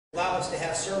Allow us to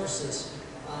have services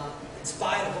in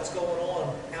spite of what's going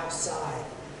on outside.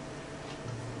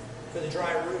 For the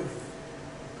dry roof.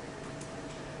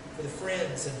 For the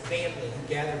friends and family who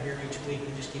gather here each week,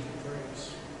 we just give you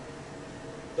praise.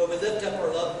 Lord, we lift up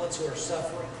our loved ones who are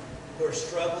suffering, who are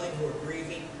struggling, who are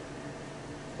grieving.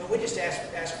 Lord, we just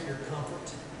ask for your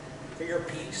comfort, for your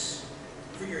peace,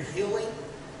 for your healing,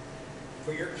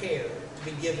 for your care to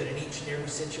be given in each and every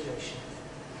situation.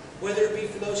 Whether it be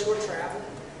for those who are traveling,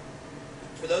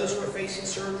 for those who are facing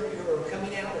surgery, who are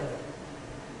coming out of it,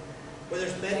 whether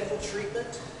it's medical treatment,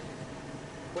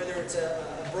 whether it's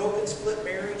a broken, split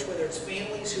marriage, whether it's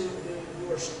families who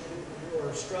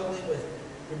are struggling with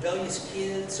rebellious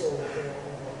kids or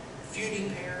feuding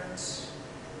parents.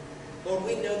 Lord,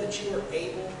 we know that you are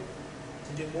able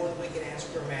to do more than we can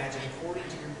ask or imagine according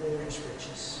to your glorious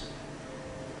riches.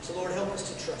 So Lord, help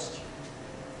us to trust you.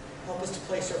 Help us to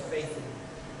place our faith in you.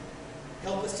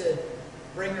 Help us to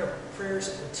bring our prayers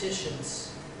and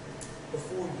petitions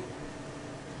before you.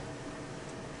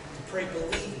 To pray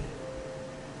believing,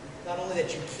 not only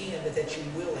that you can, but that you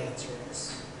will answer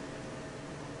us.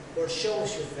 Lord, show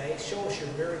us your face. Show us your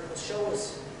miracles. Show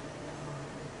us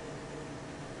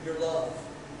your love.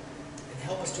 And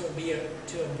help us to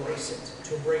embrace it,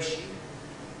 to embrace you.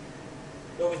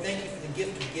 Lord, we thank you for the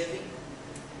gift of giving.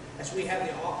 As we have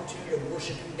the opportunity to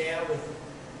worship you now with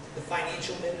the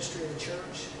financial ministry of the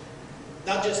church.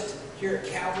 Not just here at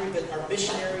Calvary, but our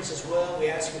missionaries as well. We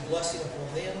ask your blessing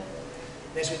upon them.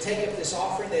 And as we take up this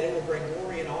offering, that it will bring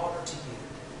glory and honor to you.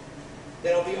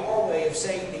 That it will be our way of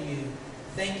saying to you,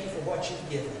 thank you for what you've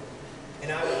given.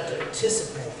 And I want to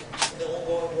participate in the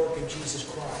ongoing work of Jesus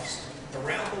Christ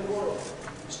around the world,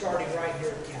 starting right here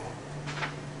at Calvary.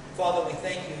 Father, we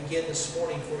thank you again this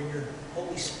morning for your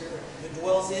Holy Spirit who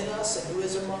dwells in us and who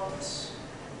is among us.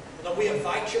 And Lord, we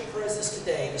invite your presence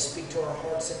today to speak to our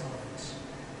hearts and minds.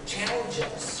 Challenge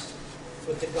us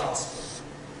with the gospel.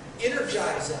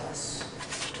 Energize us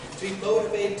to be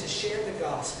motivated to share the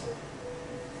gospel.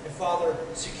 And Father,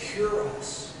 secure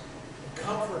us and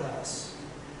comfort us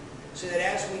so that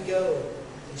as we go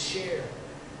and share,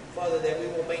 Father, that we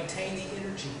will maintain the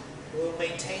energy, we will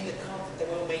maintain the comfort, that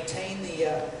we will maintain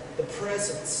the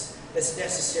presence that's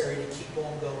necessary to keep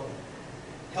on going.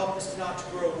 Help us not to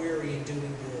grow weary in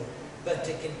doing good, but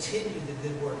to continue the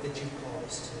good work that you've called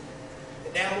us to.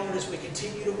 And now, Lord, as we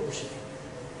continue to worship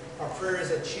you, our prayer is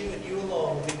that you and you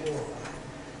alone will be glorified,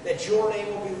 that your name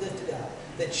will be lifted up,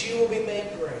 that you will be made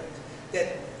great,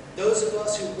 that those of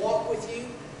us who walk with you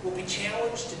will be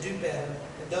challenged to do better,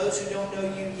 and those who don't know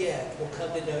you yet will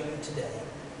come to know you today.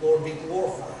 Lord, be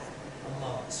glorified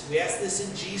among us. We ask this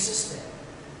in Jesus' name.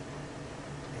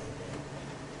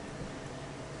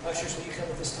 Amen. Ushers, will you come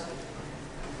at this time?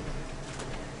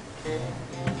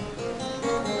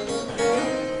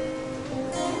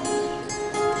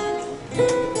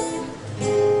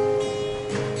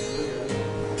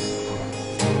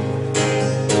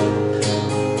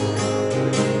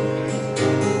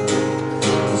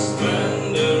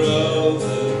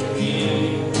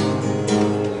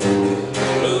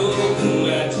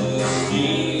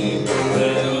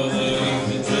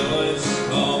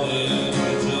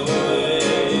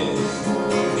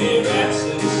 He wraps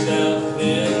himself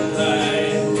in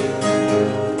light.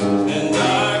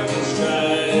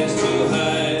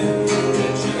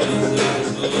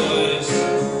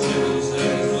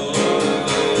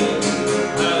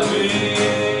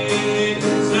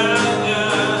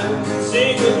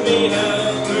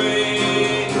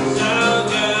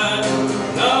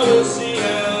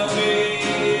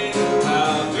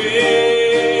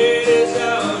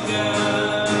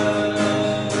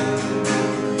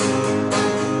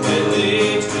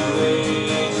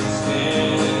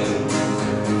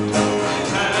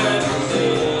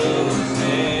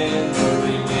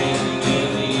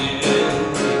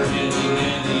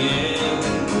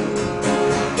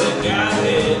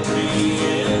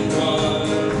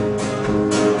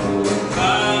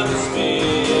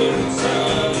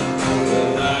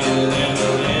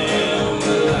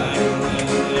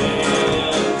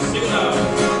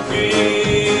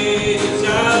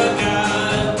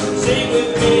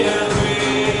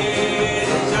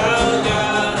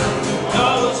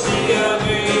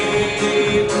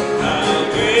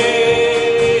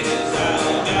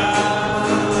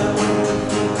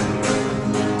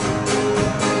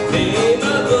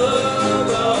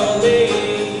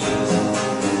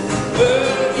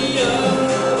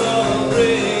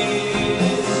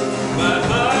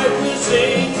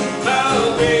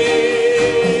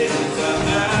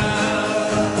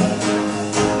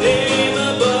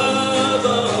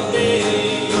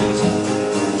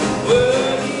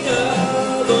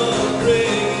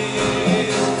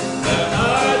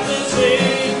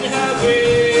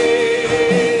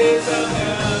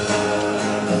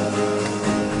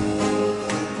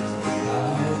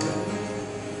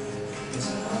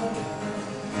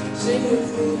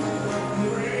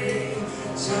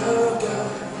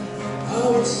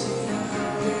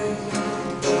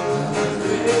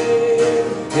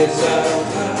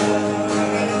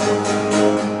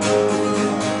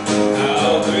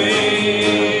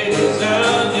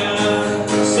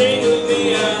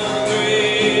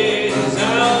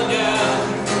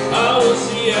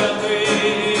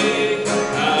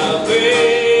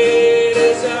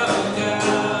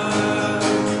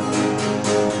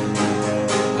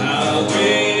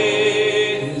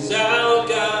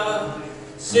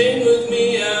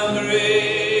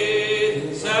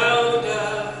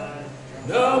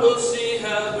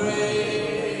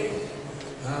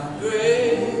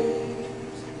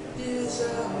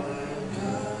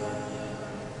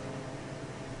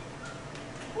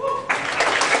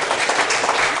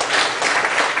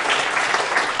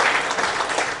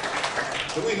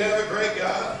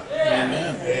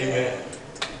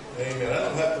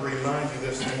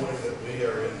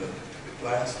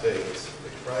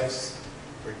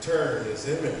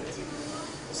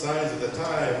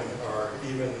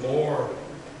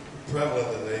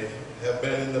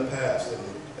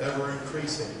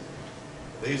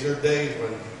 These are days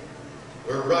when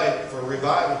we're ripe for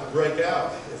revival to break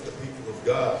out if the people of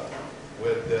God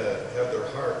would have their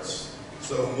hearts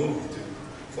so moved to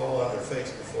fall on their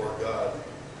face before God,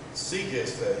 seek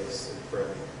His face and pray.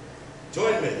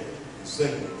 Join me in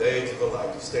singing the Days of the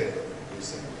Light. Stand up and we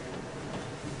sing.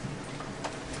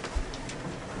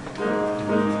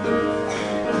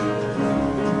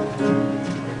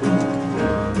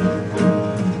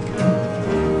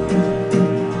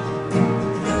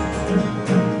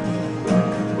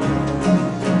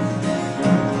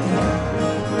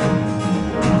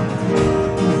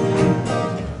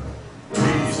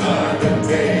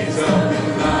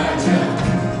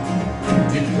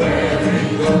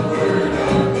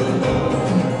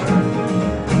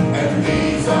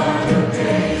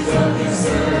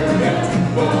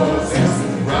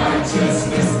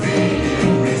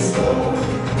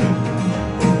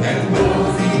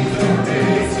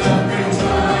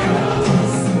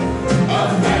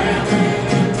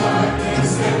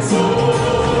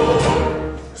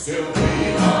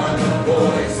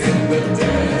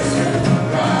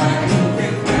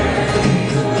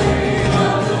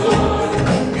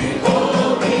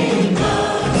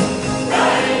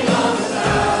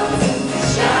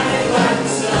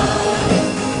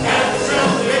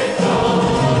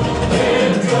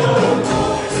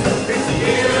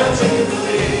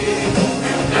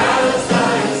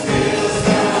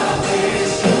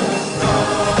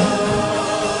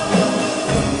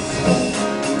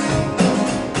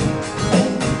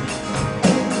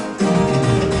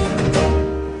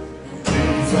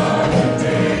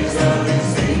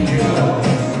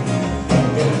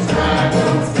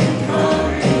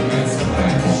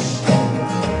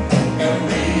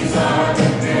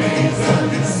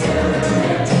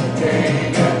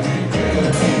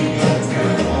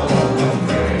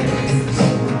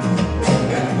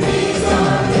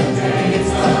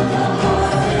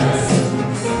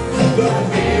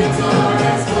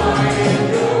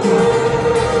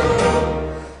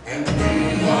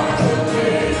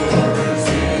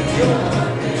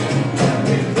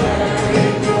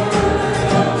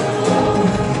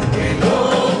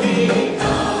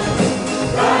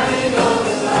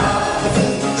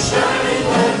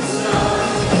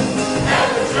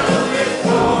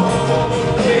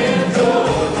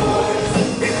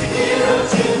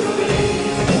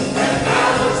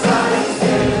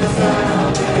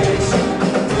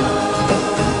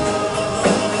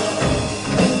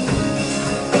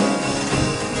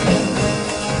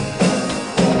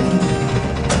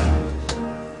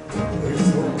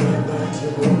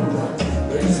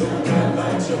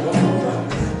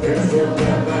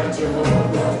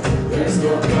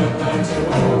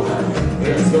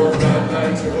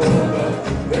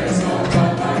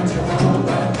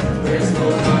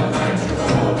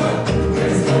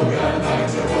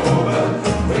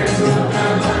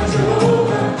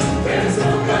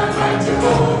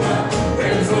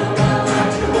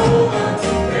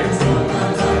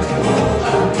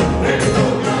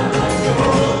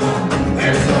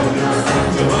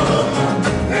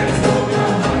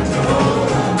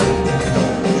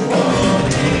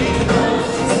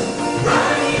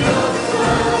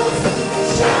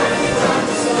 Shining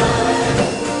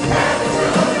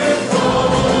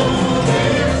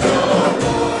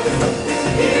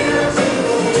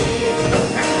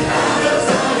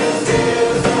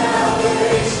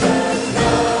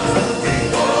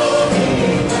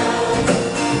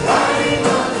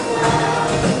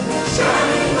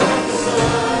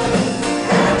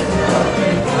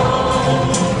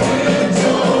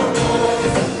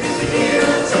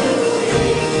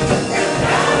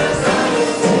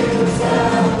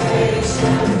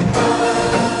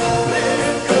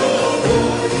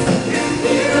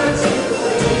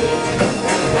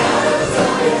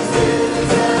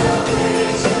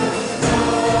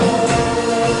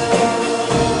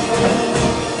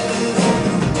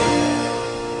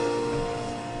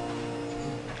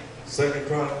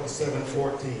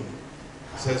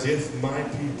says, if my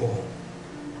people,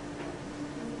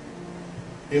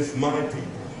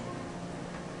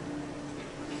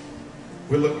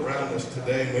 we look around us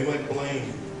today and we might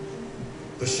blame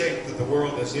the shape that the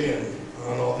world is in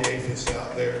on all the atheists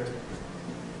out there,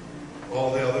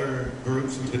 all the other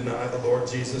groups who deny the Lord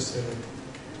Jesus and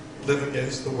live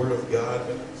against the Word of God.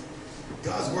 But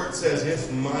God's Word says,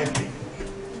 if my people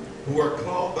who are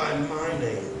called by my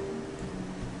name.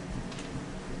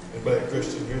 Anybody a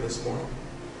Christian here this morning?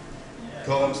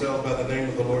 Call themselves by the name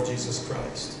of the Lord Jesus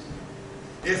Christ.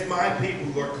 If my people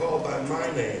who are called by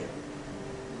my name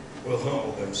will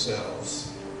humble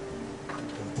themselves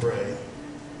and pray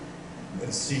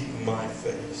and seek my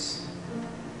face.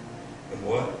 And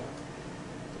what?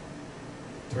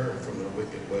 Turn from their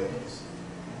wicked ways.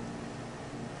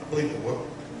 I believe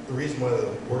the reason why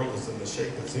the world is in the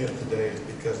shape it's in today is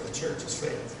because the church has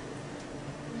failed.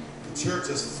 The church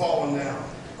has fallen down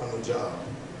on the job.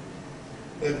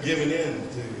 They've given in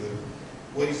to the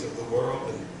ways of the world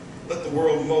and let the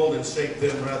world mold and shape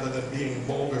them rather than being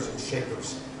molders and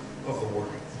shapers of the Word.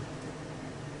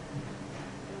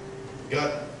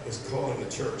 God is calling the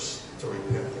church to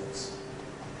repentance.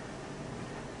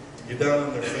 To get down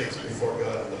on their face before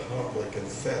God and to humbly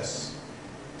confess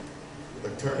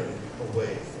they're turning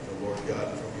away from the Lord God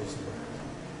and from His Word.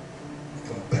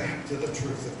 Come back to the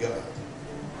truth of God.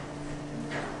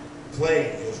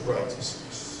 Claim His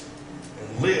righteousness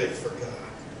and live for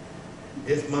God.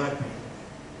 If my people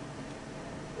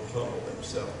will humble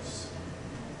themselves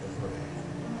and pray.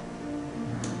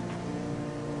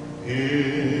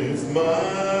 If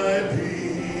my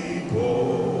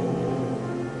people,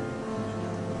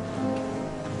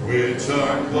 which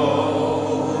are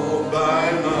called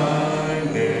by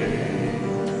my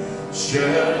name,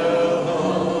 shall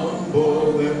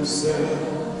humble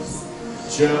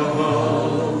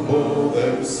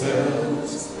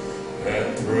themselves,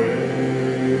 and pray.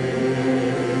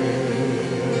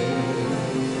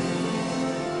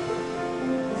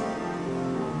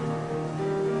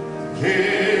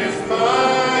 If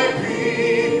my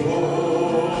people,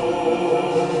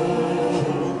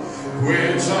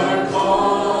 which are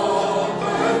called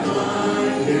by my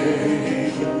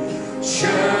name,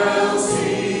 shall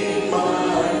see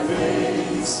my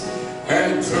face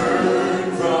and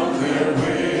turn from their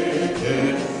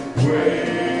wicked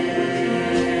ways,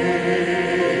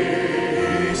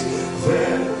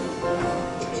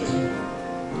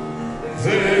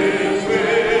 then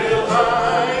will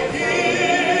I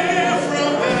hear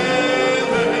from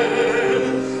heaven.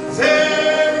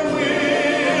 Then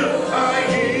will I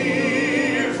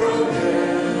hear from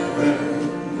heaven.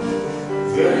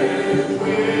 Then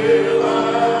will I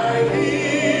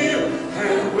hear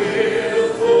and will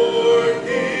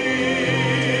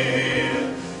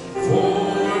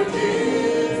forgive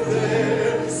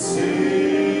their sin.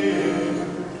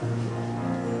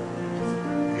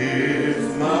 If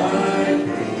my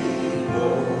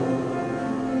people,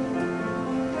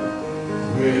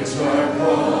 which are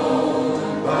called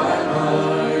by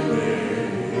my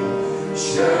name,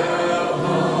 shall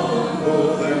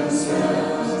humble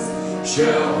themselves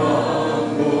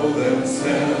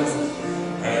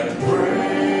and pray,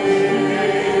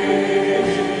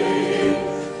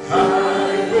 I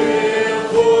will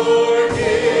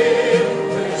forgive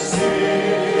their sin.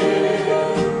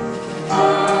 I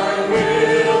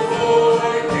will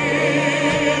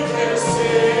forgive their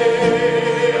sin.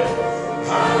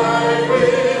 I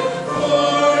will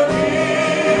forgive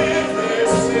their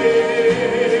sin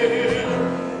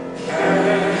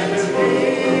and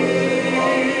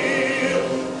heal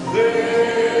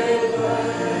their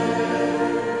land.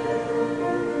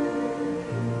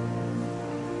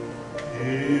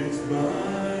 If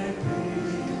my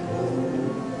people,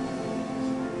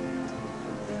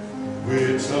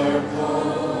 which are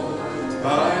called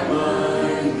by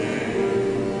my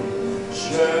name,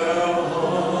 shall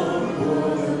humble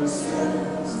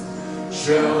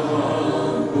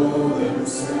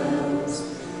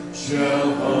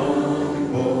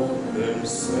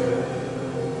themselves,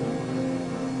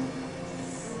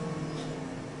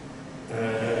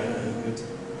 and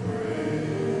pray.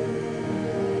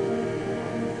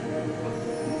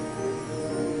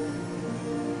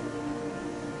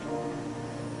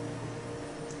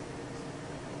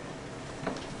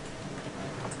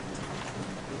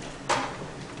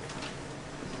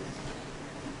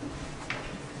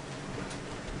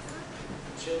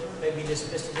 Children may be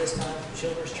dismissed at this time from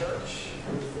Children's Church.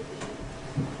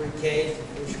 Pre-K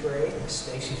through first grade.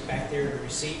 Stacy's back there to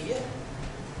receive you.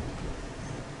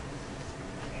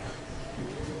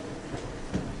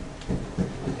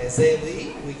 As they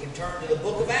leave, we can turn to the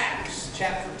book of Acts,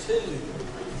 chapter 2.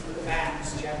 Book of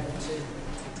Acts, chapter 2.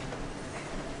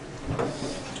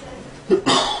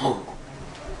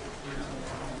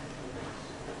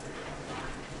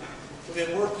 We've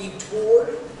been working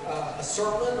toward a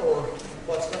sermon, or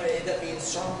what's going to end up being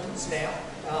sermons now,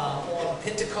 on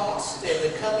Pentecost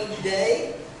and the coming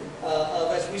day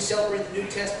as we celebrate the New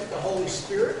Testament, the Holy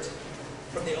Spirit.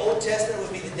 From the Old Testament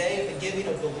would be the day of the giving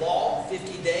of the law,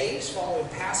 50 days following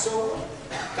Passover.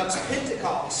 Comes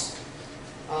Pentecost.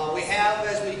 We have,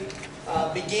 as we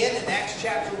begin in Acts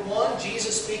chapter 1,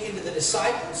 Jesus speaking to the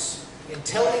disciples and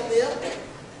telling them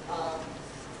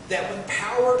that when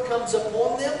power comes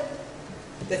upon them,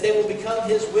 that they will become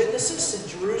His witnesses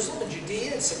in Jerusalem and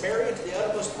Judea and Samaria and to the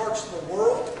uttermost parts of the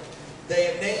world. They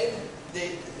have named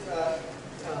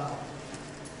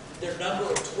their number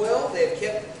of 12. They have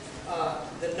kept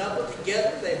the number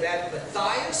together. They've added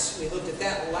Matthias. We looked at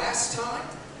that last time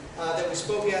that we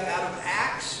spoke out of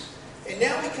Acts. And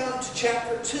now we come to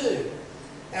chapter 2.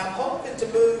 And I'm hoping to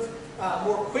move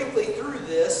more quickly through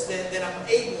this than I'm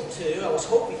able to. I was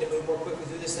hoping to move more quickly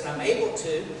through this than I'm able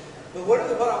to. But where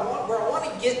I want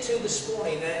to get to this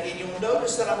morning, and you'll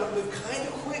notice that I'm going to move kind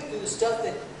of quick through the stuff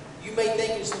that you may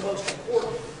think is the most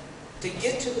important, to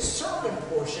get to the sermon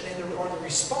portion or the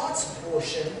response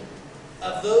portion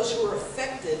of those who are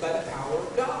affected by the power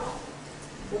of God.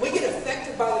 When we get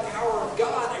affected by the power of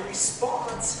God, a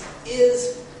response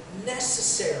is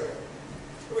necessary.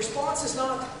 A response is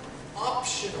not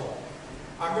optional.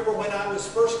 I remember when I was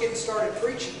first getting started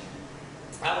preaching,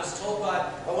 I was told by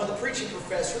one of the preaching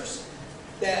professors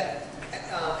that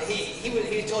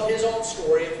he told his own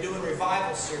story of doing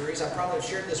revival series. I probably have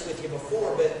shared this with you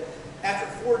before, but after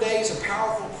 4 days of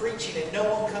powerful preaching and no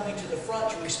one coming to the front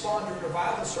to respond to a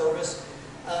revival service,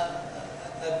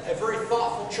 a very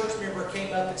thoughtful church member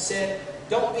came up and said,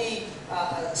 "Don't be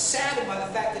saddened by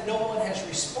the fact that no one has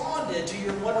responded to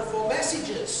your wonderful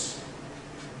messages."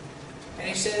 And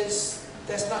he says,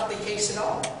 "That's not the case at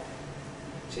all."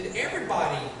 He said,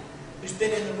 "Everybody who's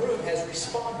been in the room has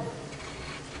responded.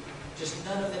 Just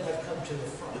none of them have come to the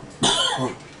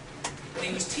front." And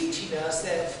he was teaching us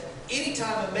that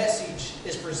anytime a message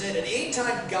is presented,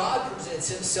 anytime God presents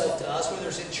Himself to us, whether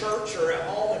it's in church or at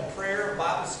home in prayer,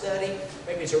 Bible study,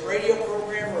 maybe it's a radio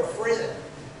program or a friend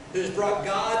who has brought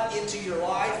God into your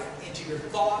life, into your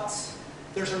thoughts,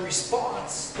 there's a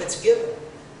response that's given.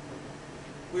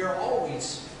 We are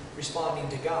always responding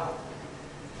to God.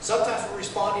 Sometimes we're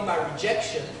responding by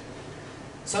rejection.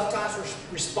 Sometimes we're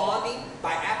responding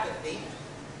by apathy.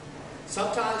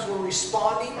 Sometimes we're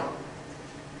responding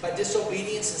by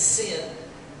disobedience and sin.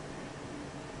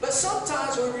 But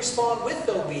sometimes we respond with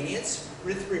obedience,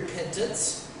 with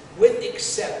repentance, with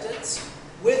acceptance,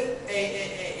 with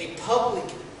a public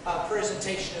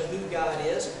presentation of who God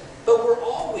is. But we're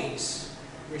always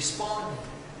responding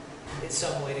in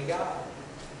some way to God.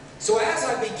 So as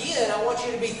I begin, I want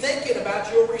you to be thinking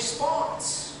about your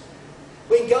response.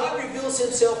 When God reveals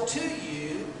Himself to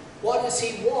you, what does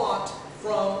He want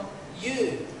from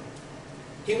you?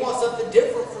 He wants something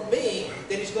different from me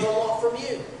than He's going to want from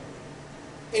you.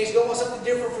 And He's going to want something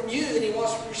different from you than He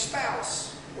wants from your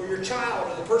spouse or your child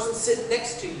or the person sitting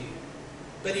next to you.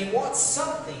 But He wants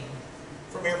something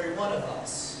from every one of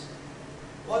us.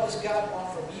 What does God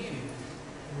want from you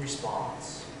in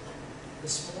response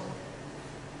this morning?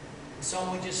 The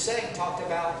song we just sang talked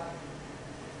about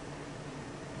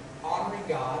honoring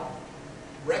God,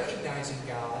 recognizing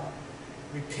God,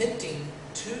 repenting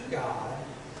to God,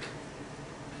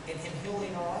 and Him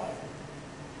healing our life.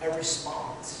 A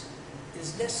response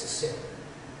is necessary.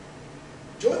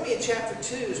 Join me in chapter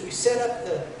 2 as we set up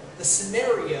the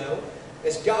scenario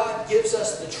as God gives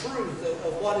us the truth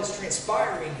of what is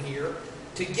transpiring here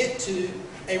to get to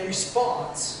a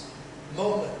response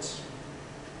moment.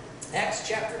 Acts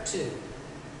chapter 2,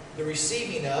 the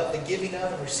receiving of, the giving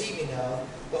of, and receiving of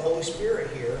the Holy Spirit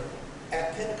here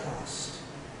at Pentecost.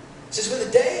 It says, when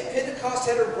the day of Pentecost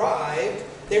had arrived,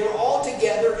 they were all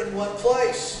together in one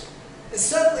place. And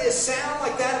suddenly a sound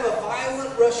like that of a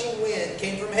violent rushing wind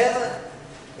came from heaven,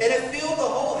 and it filled the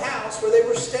whole house where they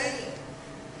were staying.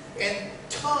 And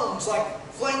tongues like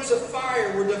flames of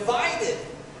fire were divided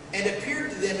and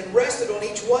appeared to them and rested on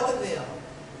each one of them.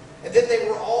 And then they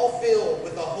were all filled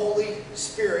with the Holy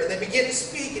Spirit. And they began to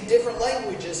speak in different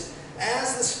languages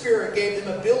as the Spirit gave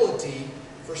them ability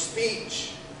for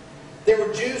speech. There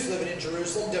were Jews living in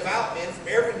Jerusalem, devout men from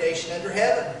every nation under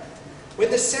heaven.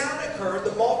 When the sound occurred,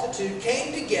 the multitude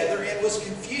came together and was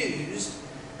confused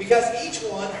because each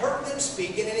one heard them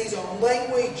speaking in his own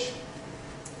language.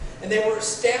 And they were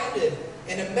astounded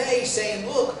and amazed, saying,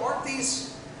 "Look, aren't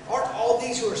all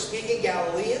these who are speaking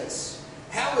Galileans?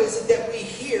 How is it that we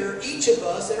hear each of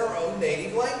us in our own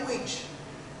native language?"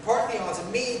 Parthians and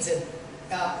Medes and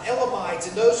Elamites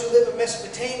and those who live in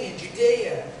Mesopotamia and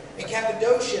Judea and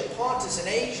Cappadocia and Pontus and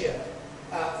Asia,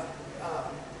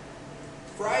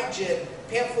 Mysia,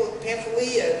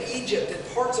 Pamphylia, and Egypt,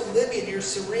 and parts of Libya near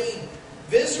Cyrene.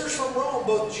 Visitors from Rome,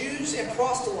 both Jews and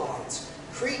proselytes,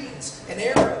 Cretans and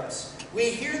Arabs.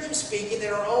 We hear them speaking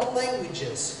in our own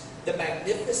languages the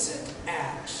magnificent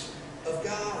acts of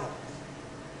God.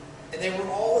 And they were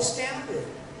all astounded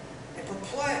and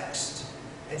perplexed,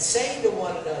 and saying to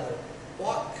one another,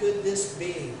 what could this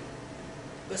be?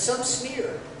 But some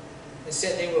sneered and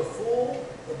said they were full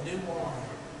of new wine.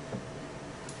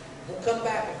 We'll come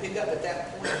back and pick up at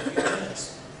that point in a few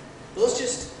minutes. But let's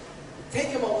just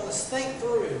take a moment. Let's think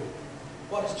through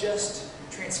what has just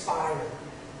transpired.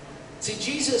 See,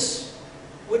 Jesus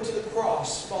went to the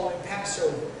cross following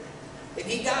Passover. And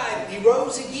He died and He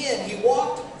rose again. He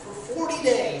walked for 40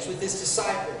 days with His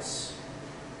disciples,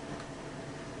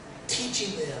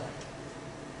 teaching them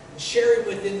and sharing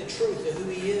with them the truth of who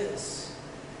He is.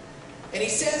 And He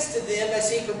says to them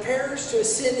as He prepares to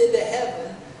ascend into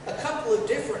heaven a couple of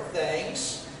different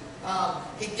things.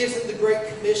 He gives them the Great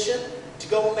Commission to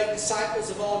go and make disciples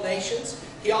of all nations.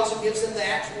 He also gives them the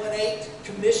Acts 1:8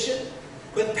 commission.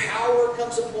 When power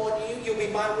comes upon you, you'll be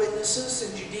my witnesses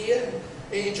in Judea,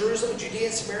 and in Jerusalem, Judea,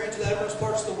 and Samaria, and to the uttermost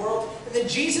parts of the world. And then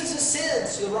Jesus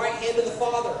ascends to the right hand of the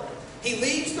Father. He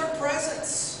leaves their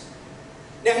presence.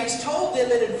 Now He's told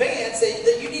them in advance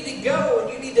that you need to go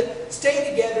and you need to stay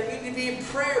together. You need to be in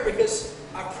prayer because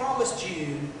I promised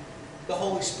you the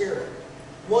Holy Spirit.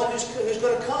 One who's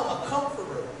going to come, a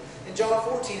comforter. In John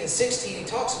 14 and 16, He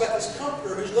talks about this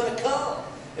comforter who's going to come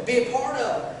and be a part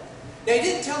of it. Now He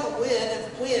didn't tell them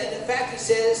when. In fact, He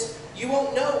says, you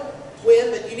won't know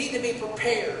when, but you need to be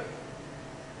prepared.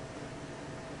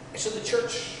 And so the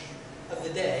church of the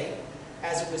day,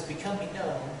 as it was becoming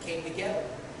known, came together.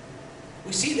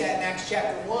 We see that in Acts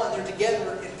chapter 1. They're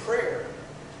together in prayer,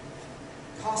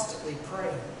 constantly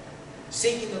praying,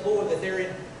 seeking the Lord, that they're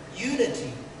in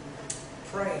unity,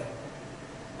 praying.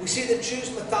 We see them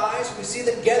choose Matthias. We see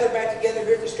them gather back together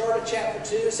here at the start of chapter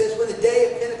 2. It says, when the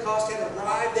day of Pentecost had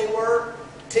arrived, they were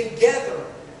together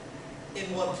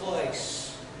in one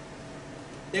place.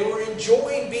 They were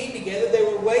enjoying being together. They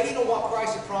were waiting on what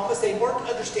Christ had promised. They weren't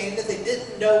understanding it. They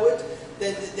didn't know it.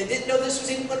 They didn't know this was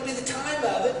even going to be the time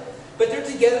of it. But they're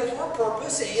together for a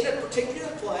purpose in a particular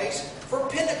place for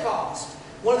Pentecost,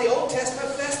 one of the Old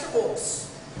Testament festivals.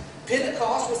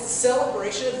 Pentecost was the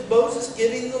celebration of Moses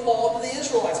giving the law to the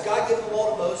Israelites. God gave the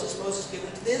law to Moses, Moses gave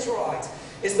it to the Israelites.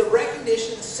 It's the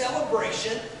recognition, the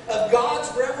celebration of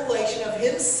God's revelation of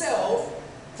Himself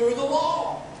through the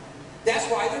law. That's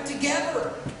why they're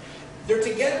together. They're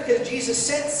together because Jesus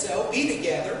said so, be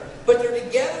together, but they're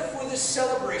together for this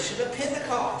celebration of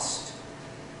Pentecost.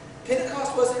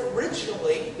 Pentecost wasn't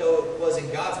originally, though it was in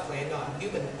God's plan, not in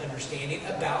human understanding,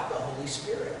 about the Holy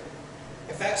Spirit.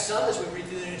 In fact, some, as we read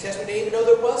through the New Testament, didn't even know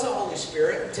there was a Holy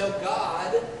Spirit until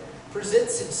God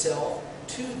presents Himself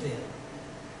to them.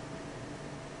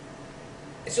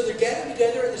 And so they're gathered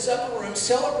together in this upper room,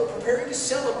 preparing to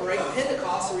celebrate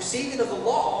Pentecost, the receiving of the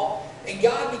law, and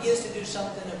God begins to do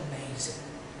something amazing.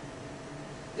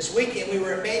 This weekend we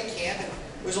were at man camp, and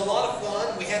it was a lot of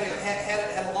fun. We had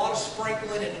a lot of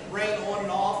sprinkling and rain on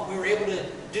and off, and we were able to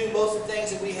do most of the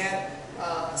things that we had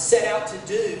set out to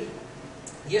do.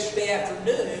 Yesterday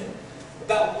afternoon,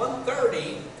 about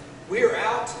 1:30, we were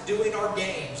out doing our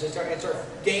games. It's our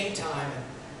game time. And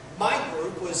my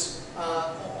group was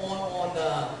on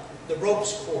the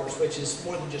ropes course, which is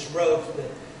more than just ropes. But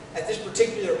at this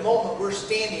particular moment, we're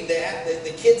standing there.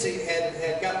 The kids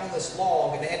had gotten on this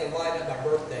log, and they had to line up by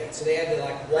birthday. So they had to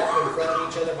walk in front of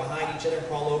each other, behind each other, and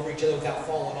crawl over each other without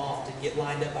falling off to get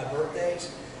lined up by birthdays.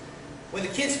 When the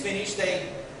kids finished, they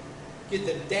get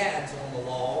the dads on the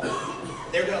log.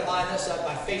 They're going to line us up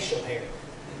by facial hair.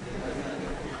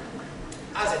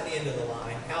 I was at the end of the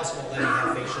line. House won't let me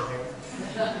have facial hair.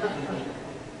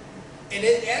 And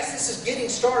as this is getting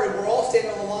started, we're all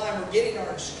standing on the line. We're getting our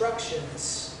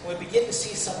instructions. And we begin to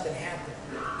see something happen.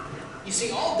 You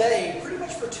see, all day, pretty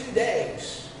much for 2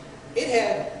 days, it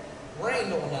had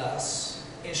rained on us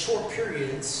in short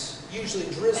periods, usually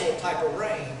drizzle type of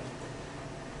rain.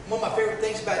 One of my favorite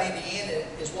things about Indiana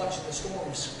is watching the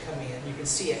storms come in. You can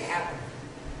see it happen.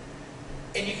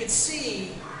 And you can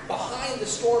see behind the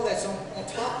storm that's on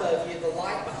top of you, the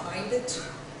light behind it.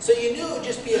 So you knew it would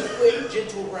just be a quick,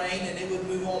 gentle rain and it would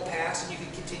move on past and you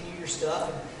could continue your stuff.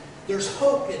 And there's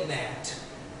hope in that.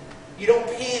 You don't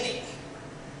panic.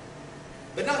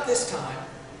 But not this time.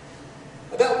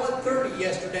 About 1:30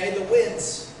 yesterday, the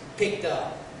winds picked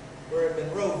up. We're in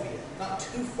Monrovia, not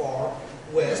too far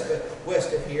west, but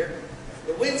west of here.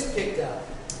 The winds picked up.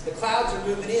 The clouds are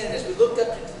moving in. As we looked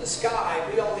up into the sky,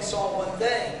 we only saw one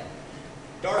thing: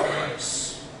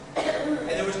 darkness. And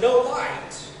there was no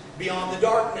light beyond the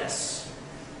darkness.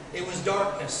 It was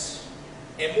darkness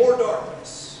and more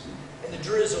darkness, and the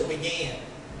drizzle began.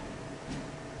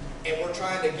 And we're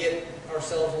trying to get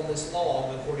ourselves on this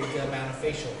log according to the amount of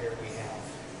facial hair we have.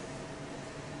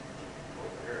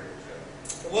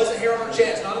 It wasn't hair on our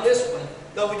chest, not on this one,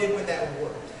 though we did win that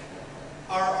award.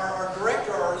 Our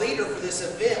director, our leader for this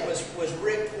event was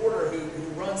Rick Porter,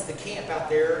 who runs the camp out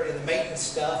there and the maintenance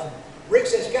stuff. And Rick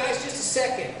says, guys, just a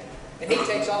second. And he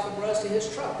takes off and runs to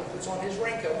his truck and puts on his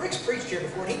raincoat. Rick's preached here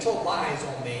before, and he told lies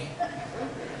on me.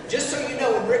 Just so you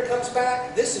know, when Rick comes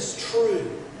back, this is true.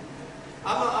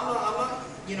 I'm not,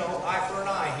 eye for an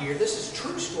eye here. This is a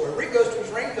true story. Rick goes to his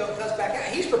raincoat and comes back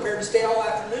out. He's prepared to stay all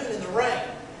afternoon in the rain.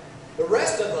 The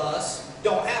rest of us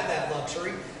don't have that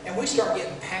luxury, and we start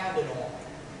getting pounded on.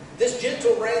 This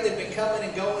gentle rain that had been coming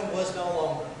and going was no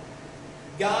longer.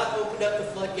 God opened up the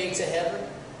floodgates of heaven.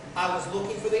 I was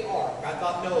looking for the ark. I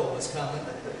thought Noah was coming.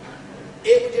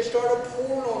 It just started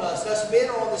pouring on us. Us men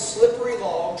are on this slippery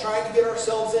log trying to get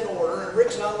ourselves in order, and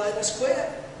Rick's not letting us quit.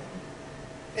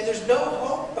 And there's no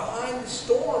hope behind the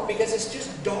storm because it's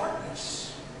just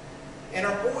darkness. And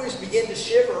our boys begin to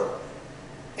shiver,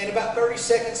 and about 30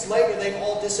 seconds later, they've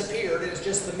all disappeared. It's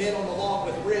just the men on the log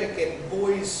with Rick and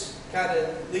boys kind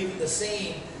of leaving the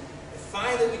scene. And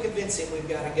finally, we convince him we've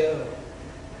got to go.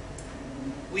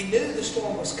 We knew the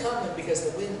storm was coming because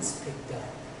the winds picked up.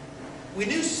 We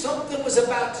knew something was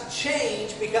about to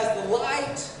change because the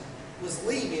light was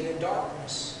leaving and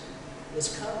darkness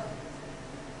was coming.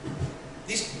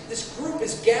 This group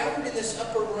is gathered in this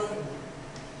upper room.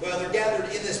 Well, they're gathered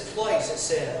in this place, it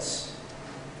says.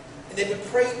 And they've been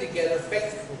praying together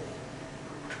faithfully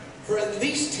for at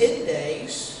least 10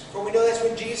 days, for we know that's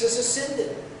when Jesus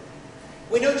ascended.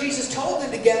 We know Jesus told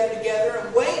them to gather together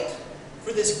and wait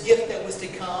for this gift that was to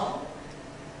come.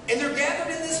 And they're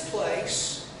gathered in this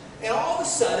place, and all of a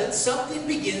sudden, something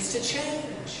begins to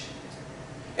change.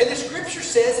 And the scripture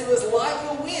says it was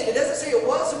like a wind. It doesn't say it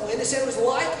was a wind. It said it was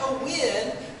like a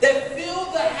wind that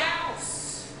filled the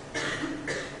house.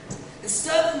 And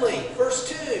suddenly, verse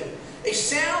 2, a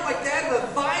sound like that of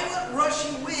a violent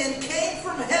rushing wind came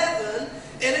from heaven,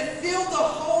 and it filled the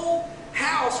whole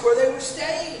house where they were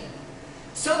staying.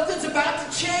 Something's about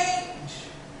to change.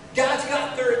 God's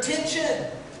got their attention.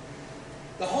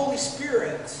 The Holy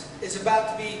Spirit is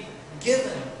about to be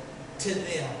given to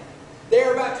them.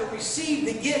 They're about to receive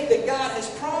the gift that God has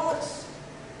promised.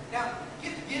 Now,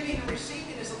 gift giving and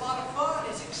receiving is a lot of fun.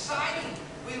 It's exciting.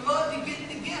 We love to get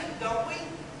the gift, don't we?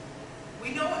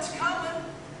 We know it's coming.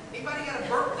 Anybody got a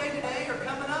birthday today or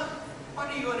coming up? What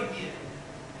are you going to get?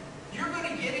 You're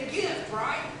going to get a gift,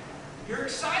 right? You're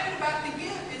excited about the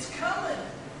gift. It's coming.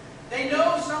 They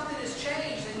know something has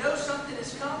changed. They know something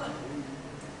is coming.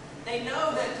 They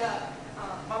know that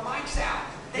my mic's out.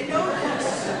 They know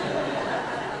this.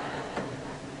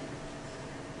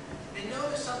 They know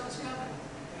that something's coming.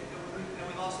 And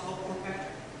we lost the whole board, Patrick.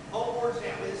 Whole board's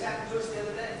down. This happened to us the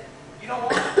other day. You know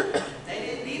what? They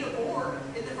didn't need a board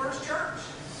in the first church.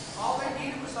 All they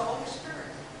needed was the Holy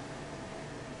Spirit.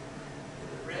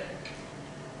 Red?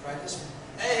 Try this one.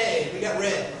 Hey, we got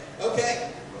red.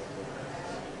 Okay.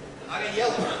 I got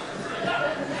yellow.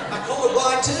 I'm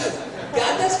colorblind too.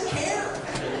 God doesn't care.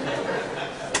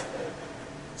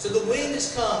 So the wind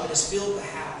has come and has filled the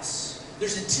house.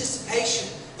 There's anticipation.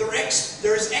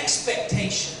 There is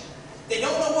expectation. They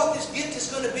don't know what this gift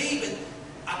is going to be, but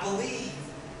I believe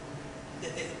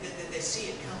that they see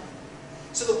it coming.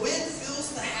 So the wind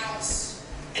fills the house.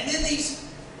 And then these,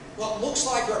 what looks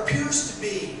like or appears to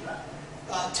be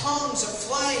tongues of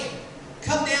flame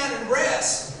come down and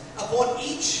rest upon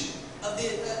each of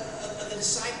the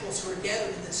disciples who are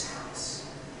gathered in this house.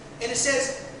 And it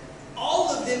says, all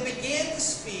of them began to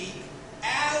speak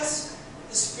as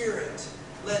the Spirit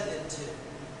led them to.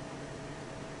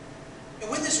 And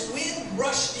when this wind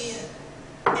rushed in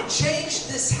and changed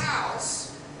this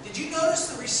house, did you notice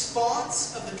the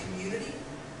response of the community?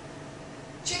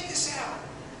 Check this out.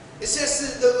 It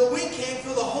says that the wind came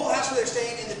through the whole house where they're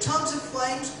staying, and the tongues of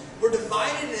flames were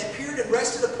divided and appeared and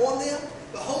rested upon them.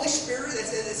 The Holy Spirit,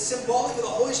 it's symbolic of the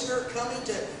Holy Spirit coming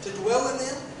to dwell in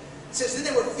them. It says, then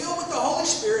they were filled with the Holy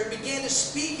Spirit and began to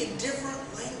speak in different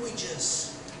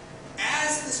languages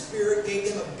as the Spirit gave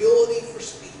them ability for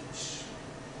speech.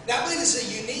 Now, I believe this is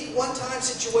a unique one-time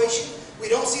situation. We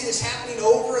don't see this happening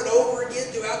over and over again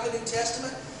throughout the New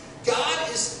Testament. God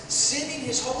is sending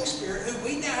His Holy Spirit, who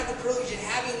we now have the privilege of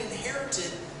having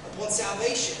inherited upon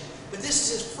salvation. But this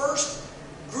is His first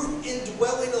group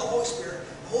indwelling of the Holy Spirit.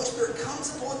 The Holy Spirit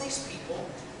comes upon these people,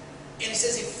 and it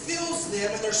says He fills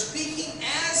them, and they're speaking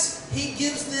as He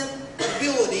gives them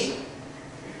ability.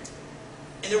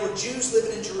 And there were Jews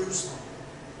living in Jerusalem.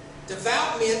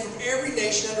 devout men from every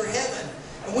nation under heaven.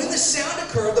 And when the sound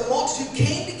occurred, the multitude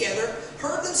came together,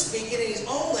 heard them speaking in his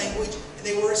own language, and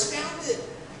they were astounded.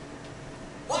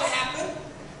 What happened?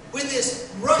 When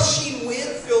this rushing wind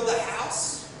filled the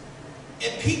house,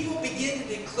 and people began to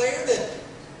declare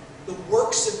the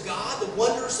works of God, the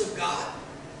wonders of God,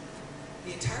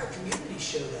 the entire community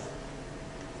showed up.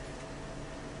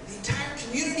 The entire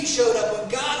community showed up when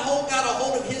God got a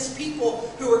hold of his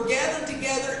people who were gathered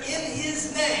together in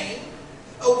his name,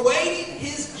 awaiting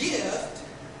his gift.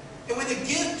 And when the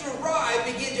gift arrived,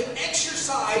 began to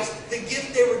exercise the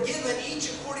gift they were given,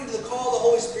 each according to the call of the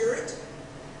Holy Spirit.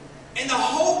 And the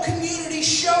whole community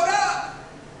showed up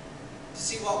to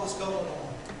see what was going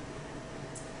on.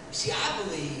 You see, I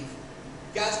believe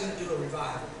God's going to do a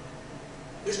revival.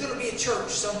 There's going to be a church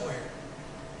somewhere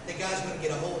that God's going to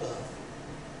get a hold of.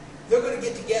 They're going to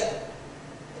get together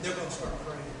and they're going to start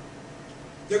praying.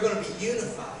 They're going to be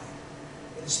unified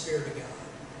in the Spirit of God.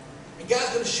 And God's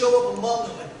going to show up among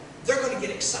them, and they're going to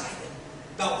get excited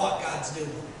about what God's doing.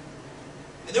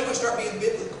 And they're going to start being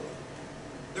biblical.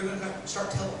 They're going to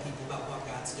start telling people about what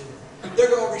God's doing. They're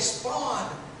going to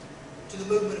respond to the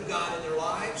movement of God in their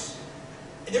lives.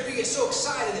 And they're going to get so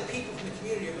excited that people from the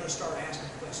community are going to start asking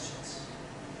questions.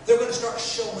 They're going to start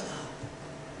showing up.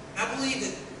 And I believe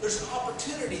that there's an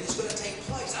opportunity that's going to take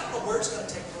place. I don't know where it's going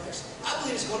to take place. I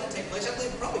believe it's going to take place. I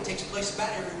believe it probably takes place about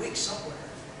every week somewhere.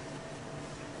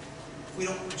 If we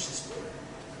don't preach the Spirit,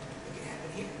 it can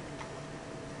happen here.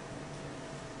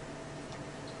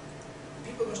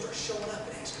 People are going to start showing up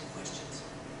and asking questions.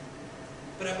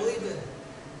 But I believe the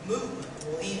movement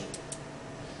will end.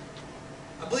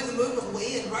 I believe the movement will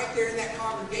end right there in that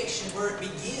congregation where it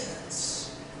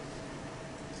begins,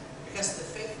 because of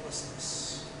the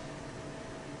faithlessness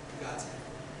of God's people.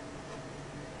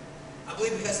 I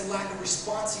believe because of the lack of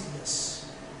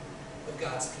responsiveness of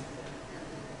God's people.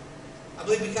 I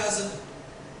believe because of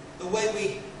the way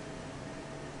we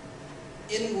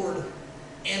inward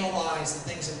analyze the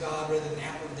things of God rather than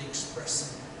outwardly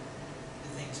expressing the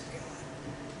things of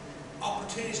God.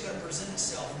 Opportunity is going to present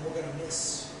itself, and we're going to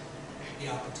miss the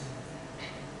opportunity.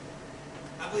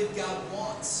 I believe God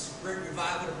wants great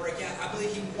revival to break out. I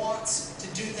believe He wants to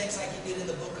do things like He did in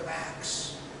the book of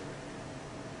Acts.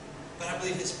 But I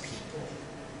believe His people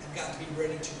have got to be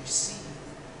ready to receive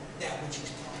that which He's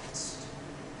promised.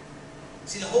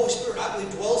 See, the Holy Spirit, I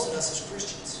believe, dwells in us as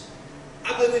Christians.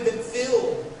 I believe we've been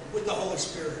filled with the Holy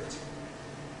Spirit.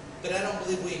 But I don't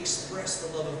believe we express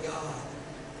the love of God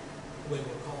the way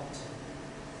we're called to.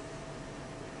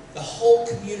 The whole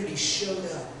community showed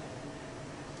up.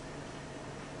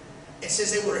 It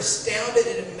says they were astounded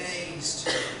and amazed,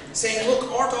 saying,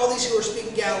 "Look, aren't all these who are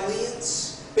speaking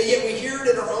Galileans? But yet we hear it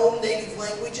in our own native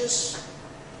languages."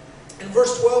 In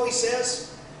verse 12 he says,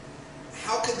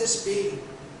 how could this be?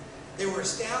 They were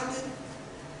astounded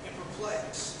and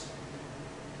perplexed.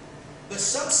 But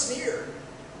some sneered,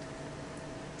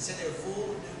 said they were full of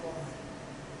new wine.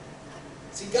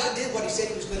 See, God did what He said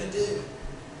He was going to do.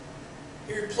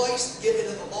 He replaced giving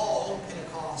of the law, Old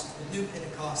Pentecost, with New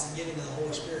Pentecost, and giving of the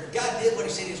Holy Spirit. God did what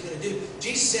He said He was going to do.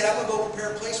 Jesus said, "I'm going to go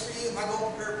prepare a place for you. If I go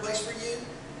prepare a place for you,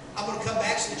 I'm going to come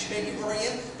back so that you may be where I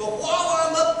am. But while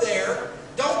I'm up there,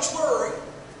 don't worry.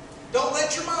 Don't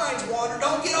let your minds wander.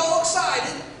 Don't get all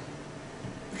excited.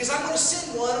 Because I'm going to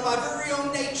send one of my very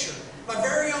own nature, my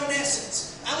very own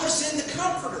essence. I'm going to send the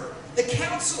Comforter, the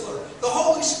Counselor, the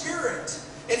Holy Spirit.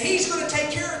 And He's going to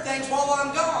take care of things while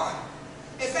I'm gone.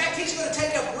 In fact, He's going to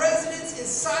take up residence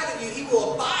inside of you. He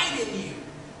will abide in you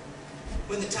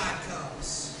when the time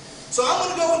comes. So I'm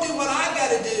going to go and do what I've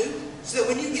got to do so that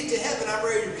when you get to heaven, I'm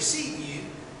ready to receive you.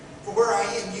 For where I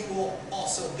am, you will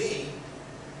also be.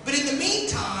 But in the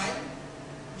meantime,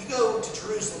 you go to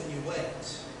Jerusalem and you wait.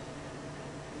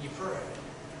 And you pray.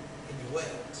 And you wait.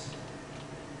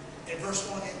 In verse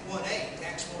 1:8,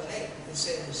 Acts 1:8, it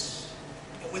says,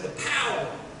 "And when the power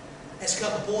has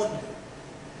come upon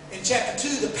you," in chapter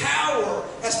 2, the power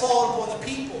has fallen upon the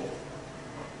people.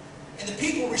 And the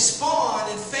people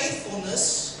respond in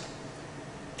faithfulness.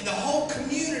 And the whole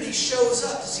community shows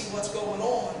up to see what's going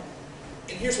on.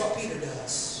 And here's what Peter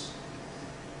does.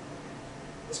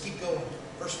 Let's keep going.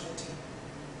 Verse 14.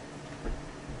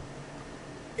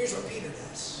 Here's what Peter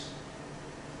does.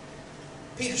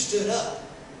 Peter stood up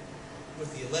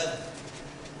with the 11.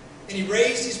 And he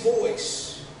raised his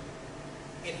voice.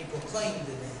 And he proclaimed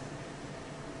to them,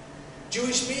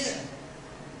 "Jewish men,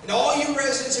 and all you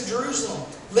residents of Jerusalem,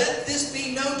 let this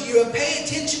be known to you, and pay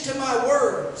attention to my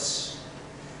words.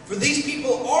 For these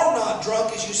people are not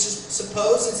drunk as you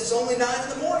suppose, since it's only 9 in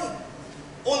the morning.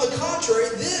 On the contrary,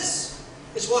 this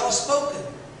is what is spoken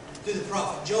through the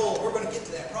prophet Joel. We're going to get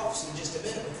to that prophecy in just a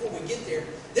minute. Before we get there,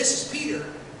 this is Peter,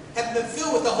 having been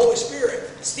filled with the Holy Spirit,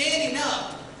 standing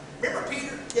up. Remember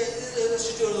Peter? Yeah, let's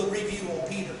just do a little review on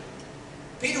Peter.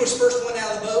 Peter was the first one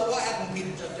out of the boat. What happened when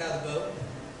Peter jumped out of the boat?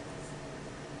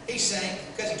 He sank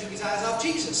because he took his eyes off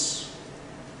Jesus.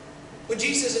 When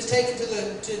Jesus is taken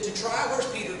to trial,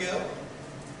 where's Peter go?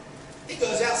 He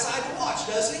goes outside to watch,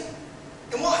 doesn't he?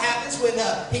 And what happens when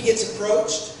he gets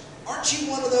approached? Aren't you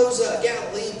one of those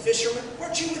Galilean fishermen?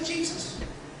 Weren't you with Jesus?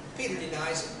 Peter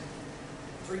denies him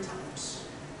 3 times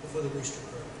before the rooster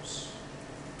crows.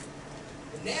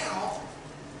 And now,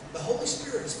 the Holy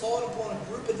Spirit has fallen upon a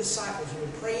group of disciples who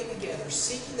are praying together,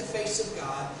 seeking the face of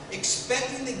God,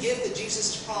 expecting the gift that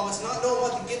Jesus has promised, not knowing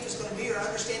what the gift is going to be or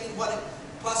understanding what it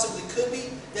possibly could be,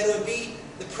 that it would be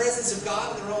the presence of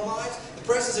God in their own lives. The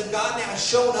presence of God now has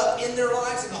shown up in their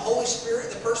lives, and the Holy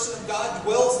Spirit, the person of God,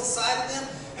 dwells inside of them.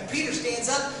 And Peter stands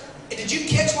up. And did you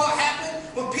catch what happened?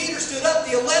 When Peter stood up,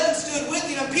 the 11 stood with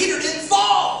him, and Peter didn't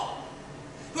fall.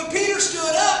 When Peter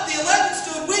stood up, the 11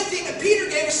 stood with him, and Peter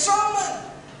gave a sermon.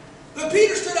 When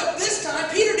Peter stood up this time,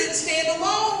 Peter didn't stand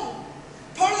alone.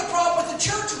 Part of the problem with the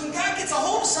church is when God gets a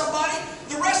hold of somebody,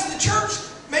 the rest of the church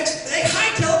they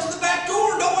hightail it to the back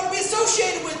door and don't want to be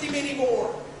associated with him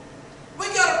anymore. We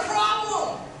got a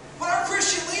problem. When our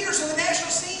Christian leaders on the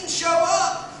national scene show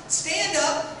up, stand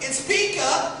up, and speak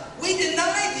up, we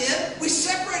deny them, we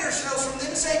separate ourselves from them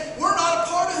and say, we're not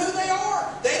a part of who they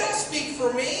are. They don't speak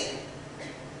for me.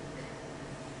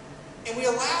 And we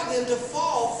allow them to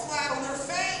fall flat on their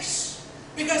face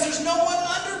because there's no one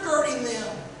undergirding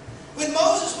them. When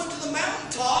Moses went to the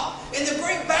mountaintop and the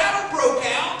great battle broke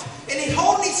out and he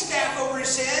holding his staff over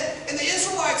his head and the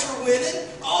Israelites were winning,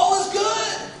 all is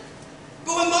good.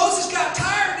 But when Moses got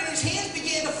tired and his hands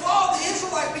began to fall, the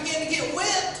Israelites began to get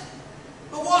whipped.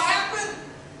 But what happened?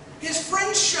 His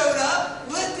friends showed up,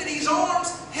 lifted his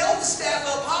arms, held the staff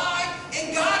up high,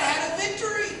 and God had a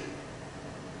victory.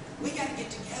 We got to get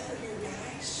together here,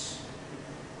 guys.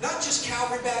 Not just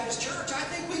Calvary Baptist Church. I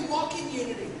think we walk in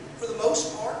unity for the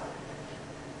most part.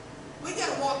 We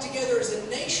got to walk together as a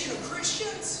nation of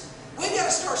Christians. We got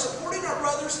to start supporting our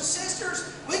brothers and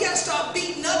sisters. We got to stop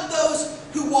beating up those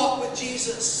who walk with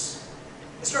Jesus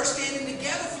and start standing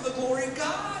together for the glory of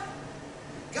God.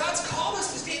 God's called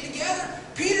us to stand together.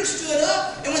 Peter stood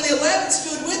up, and when the 11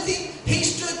 stood with him, he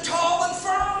stood tall and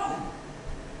firm.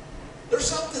 There's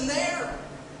something there.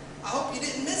 I hope you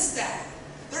didn't miss that.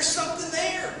 There's something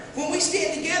there. When we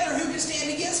stand together, who can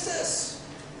stand against us?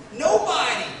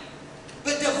 Nobody.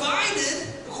 But divided,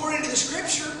 according to the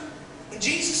Scripture, when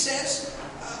Jesus says,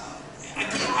 I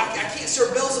can't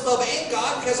serve Beelzebub and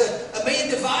God because a man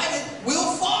divided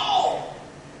will fall.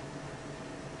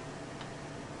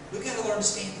 We've got to learn to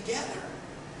stand together.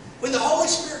 When the Holy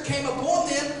Spirit came upon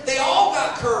them, they all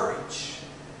got courage.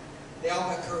 They all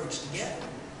got courage together.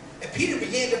 And Peter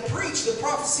began to preach the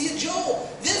prophecy of Joel.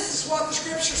 This is what the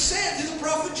Scripture said through the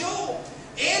prophet Joel.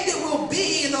 And it will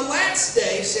be in the last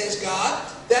day, says God,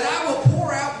 that I will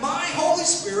pour out my Holy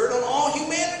Spirit on all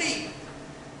humanity.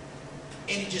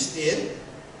 And he just did.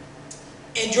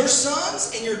 And your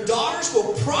sons and your daughters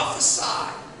will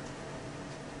prophesy.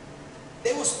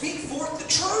 They will speak forth the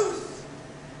truth.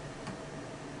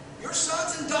 Your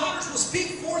sons and daughters will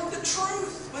speak forth the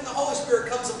truth when the Holy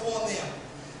Spirit comes upon them.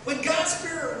 When God's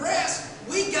Spirit rests,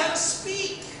 we got to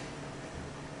speak.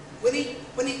 When he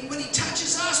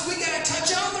touches us, we got to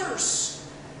touch others.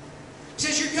 He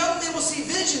says, your young men will see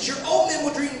visions, your old men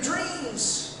will dream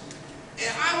dreams.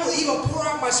 And I will even pour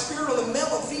out my Spirit on the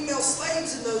male and female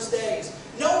slaves in those days.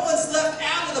 No one's left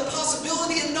out of the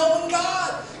possibility of knowing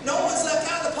God. No one's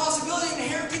left out of the possibility of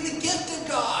inheriting the gift of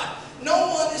God.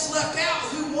 No one is left out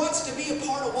who wants to be a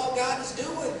part of what God is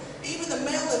doing. Even the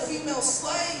male and female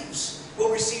slaves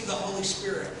will receive the Holy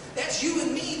Spirit. That's you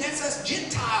and me. That's us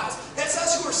Gentiles. That's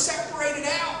us who are separated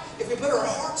out if we put our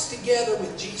hearts together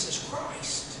with Jesus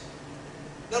Christ.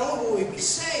 Not only will we be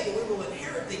saved, but we will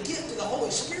inherit the gift of the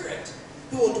Holy Spirit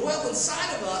who will dwell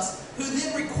inside of us, who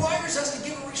then requires us to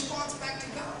give a response back to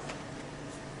God.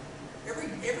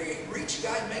 Every reach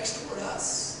God makes toward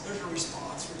us, there's a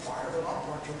response required on our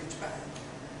part to reach back.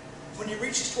 When He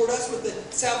reaches toward us with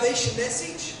the salvation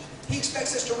message, He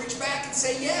expects us to reach back and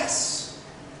say, yes,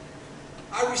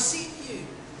 I receive you.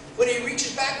 When He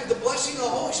reaches back with the blessing of the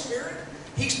Holy Spirit,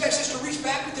 He expects us to reach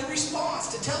back with the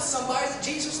response, to tell somebody that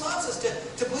Jesus loves us,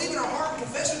 to believe in our heart and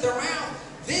confess with our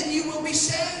mouth. Then you will be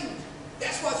saved.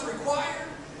 That's what's required.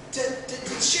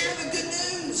 To share the good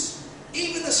news.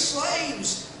 Even the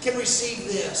slaves can receive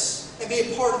this and be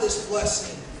a part of this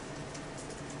blessing.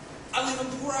 I I will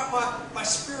even pour out my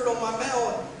spirit on my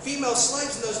male and female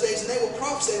slaves in those days, and they will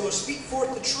prophesy, they will speak forth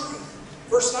the truth.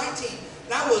 Verse 19,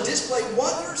 and I will display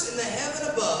wonders in the heaven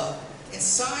above, and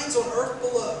signs on earth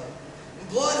below, and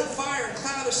blood and fire and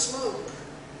cloud of smoke.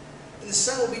 And the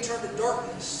sun will be turned to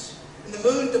darkness, and the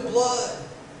moon to blood,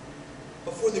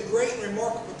 before the great and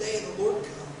remarkable day of the Lord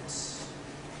comes.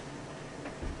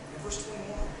 And verse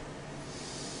 21,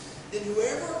 then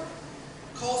whoever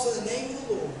calls on the name of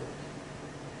the Lord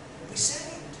will be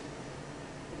saved.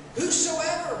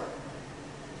 Whosoever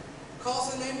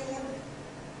calls on the name of the Lord.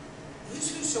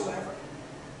 Who's whosoever?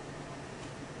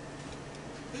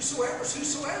 Whosoever's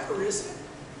whosoever, isn't it?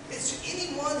 It's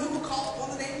anyone who will call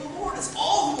upon the name of the Lord. It's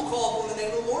all who will call upon the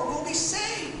name of the Lord will be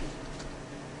saved.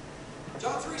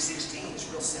 John 3:16 is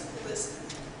real simple, isn't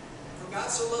it? For God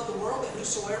so loved the world that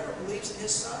whosoever believes in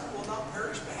His Son will not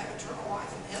perish but have eternal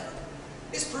life in heaven.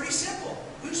 It's pretty simple.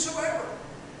 Whosoever.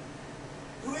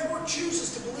 Whoever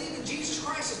chooses to believe in Jesus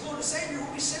Christ as Lord and Savior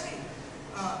will be saved.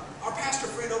 Our pastor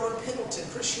friend over in Pendleton,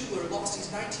 Chris Hubler, lost his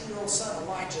 19-year-old son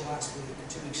Elijah last week, or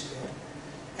 2 weeks ago.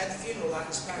 Had the funeral out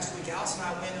this past week. Alice and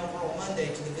I went over on Monday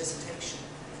to the visitation.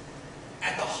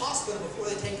 At the hospital, before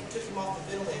they took him off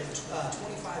the ventilator,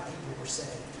 25 people were saved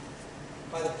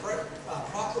by the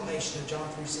proclamation of John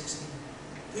 3:16.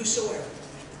 Whosoever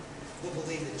will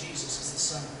believe that Jesus is the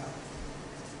Son of God.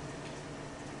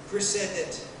 Chris said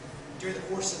that during the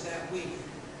course of that week,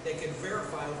 they could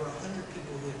verify over 100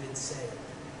 people who had been saved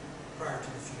prior to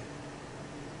the funeral.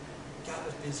 God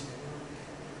was busy at work.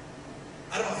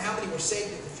 I don't know how many were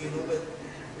saved at the funeral, but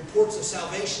reports of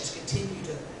salvations continue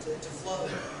to flow.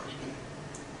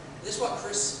 This is what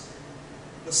Chris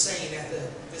was saying at the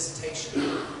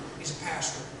visitation. He's a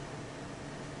pastor.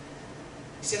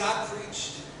 He said, I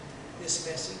preached this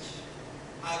message.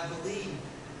 I believe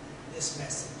this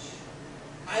message.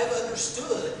 I have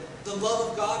understood the love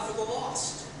of God for the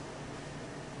lost.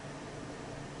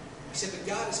 He said, but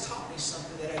God has taught me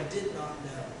something that I did not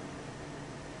know.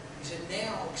 He said,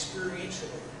 now,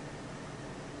 experientially,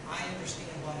 I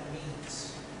understand what it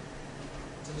means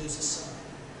to lose a son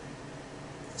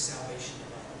for the salvation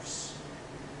of others.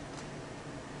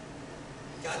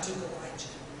 God took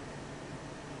Elijah,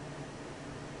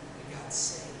 and God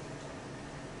saved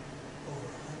over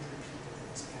 100 people in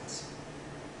his passing.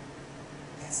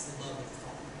 That's the love of the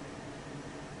Father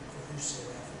for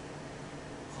whosoever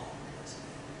called his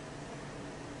name.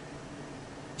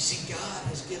 You see, God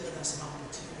has given us an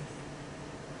opportunity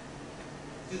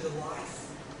through the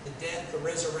life, the death, the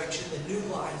resurrection, the new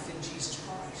life in Jesus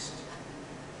Christ.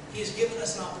 He has given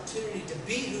us an opportunity to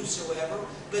be whosoever,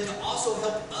 but to also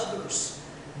help others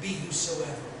be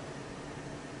whosoever.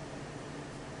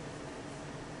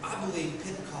 I believe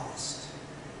Pentecost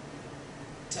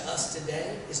to us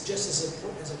today is just as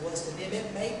important as it was to them.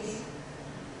 It may be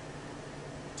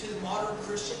to the modern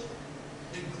Christian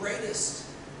the greatest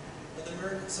of the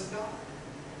miracles of God.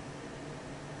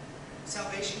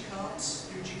 Salvation comes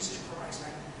through Jesus Christ. I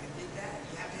get that.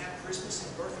 You have to have Christmas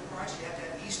and the birth of Christ. You have to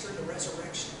have Easter and the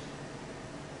resurrection.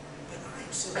 But I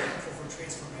am so thankful for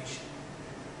transformation.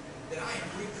 That I am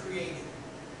recreated.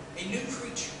 A new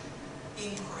creature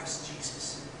in Christ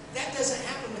Jesus. That doesn't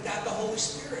happen without the Holy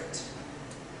Spirit.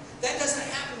 That doesn't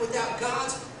happen without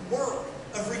God's work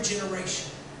of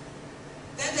regeneration.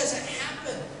 That doesn't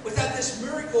happen without this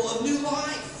miracle of new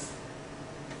life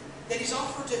that He's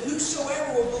offered to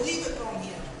whosoever will believe it on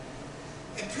Him.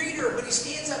 And Peter, when he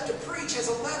stands up to preach, has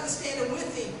 11 standing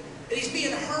with him. And he's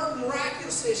being heard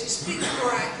miraculously as he's speaking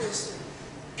miraculously.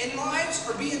 And lives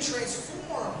are being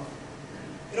transformed.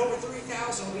 And over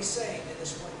 3,000 will be saved in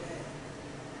this one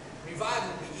day.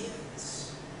 Revival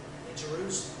begins in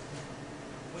Jerusalem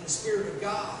when the Spirit of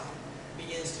God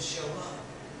begins to show up.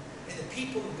 And the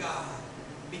people of God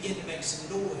begin to make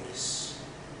some noise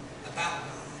about God.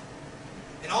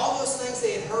 And all those things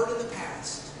they had heard in the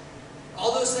past,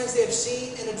 all those things they have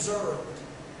seen and observed,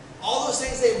 all those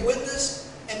things they have witnessed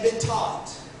and been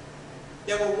taught,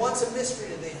 that were once a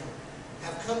mystery to them,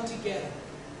 have come together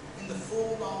in the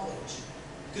full knowledge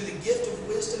through the gift of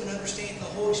wisdom and understanding the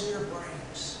Holy Spirit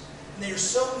brings. And they are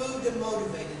so moved and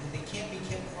motivated that they can't be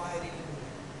kept quiet anymore.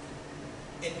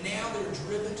 And now they're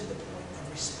driven to the point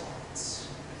of response.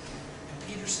 And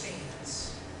Peter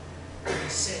stands and he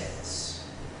says,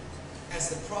 as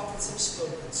the prophets have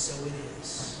spoken, so it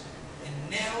is.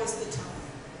 And now is the time.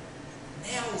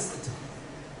 Now is the time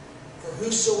for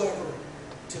whosoever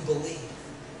to believe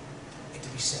and to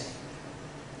be saved.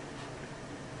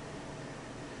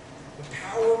 When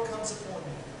power comes upon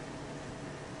you,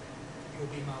 you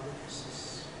will be my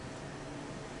witnesses.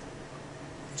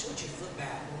 I want you to flip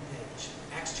back one page.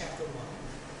 Acts chapter 1,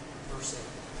 verse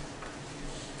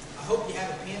 8. I hope you have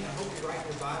a pen. I hope you write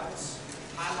your Bibles.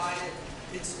 Highlight it,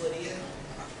 pencil it in.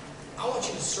 I want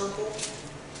you to circle,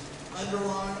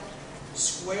 underline,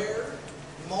 square,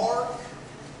 mark.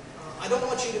 I don't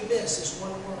want you to miss this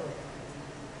one word.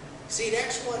 See, in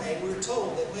Acts 1:8, we were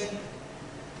told that when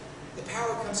the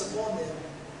power comes upon them,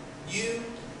 you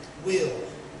will.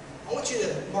 I want you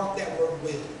to mark that word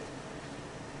will.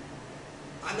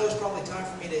 I know it's probably time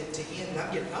for me to end, and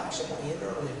I'm going to end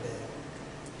early today.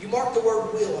 You mark the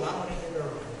word will, and I'm going to end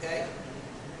early, okay?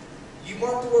 You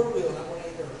mark the word will, and I'm going to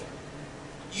end early.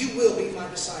 You will be my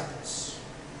disciples,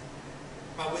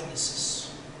 my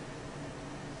witnesses.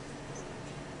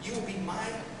 You will be my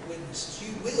witnesses.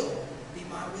 You will be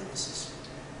my witnesses.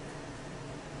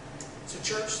 So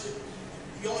church,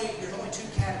 there's only two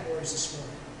categories this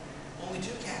morning. Only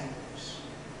two categories.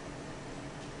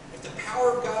 If the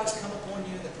power of God has come upon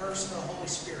you in the person of the Holy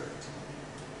Spirit,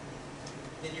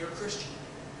 then you're a Christian.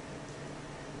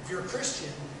 If you're a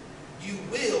Christian, you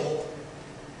will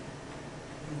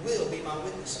be my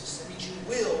witnesses. That means you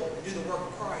will do the work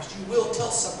of Christ. You will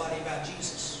tell somebody about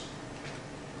Jesus.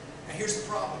 Now here's the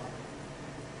problem.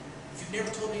 If you've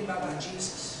never told anybody about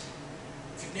Jesus,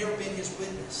 if you've never been His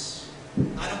witness,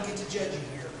 I don't get to judge you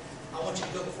here. I want you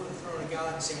to go before the throne of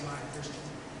God and say, am I a Christian?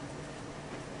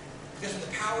 Because when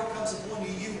the power comes upon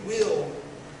you, you will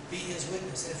be His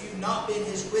witness. And if you've not been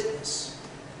His witness,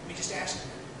 let me just ask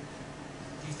you,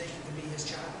 do you think you can be His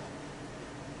child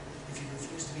if you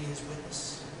refuse to be His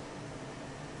witness?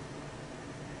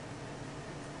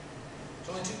 There's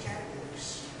only two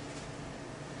categories.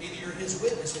 Either you're His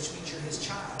witness, which means you're His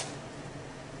child,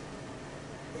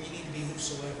 or you need to be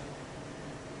whosoever,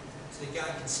 so that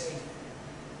God can save you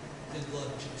through the blood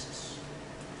of Jesus.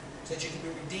 So that you can be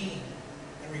redeemed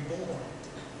and reborn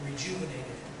and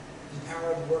rejuvenated in the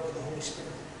power and the work of the Holy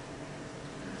Spirit.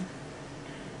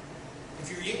 If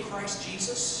you're in Christ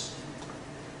Jesus,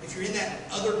 if you're in that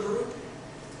other group,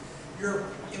 you're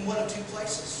in one of two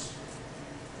places.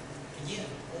 Again,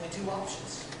 only two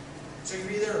options. So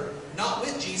you're either not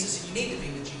with Jesus and you need to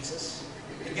be with Jesus,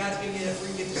 and God's giving you a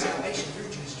free gift of salvation through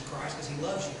Jesus Christ because He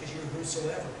loves you, because you're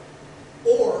whosoever.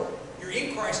 Or you're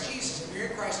in Christ Jesus, and if you're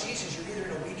in Christ Jesus, you're either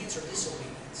in obedience or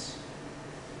disobedience.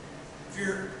 If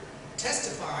you're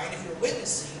testifying, if you're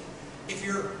witnessing, if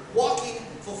you're walking,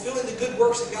 fulfilling the good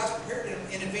works that God's prepared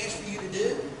in advance for you to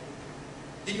do,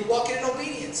 then you're walking in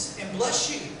obedience, and bless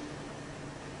you.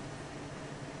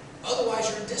 Otherwise,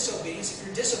 you're in disobedience. If you're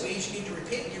in disobedience, you need to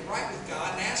repent and get right with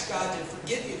God and ask God to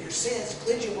forgive you of your sins,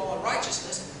 cleanse you of all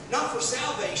unrighteousness, not for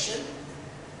salvation,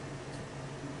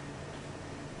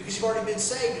 because you've already been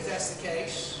saved if that's the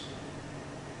case,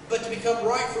 but to become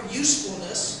right for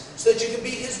usefulness so that you can be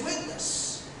His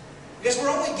witness. Because we're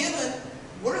only given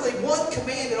literally one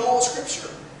command in all of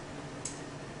Scripture.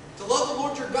 To love the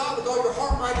Lord your God with all your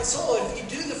heart, mind, and soul. And if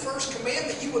you do the first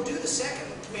commandment, you will do the second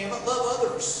commandment, love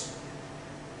others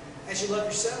as you love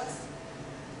yourself.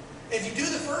 And if you do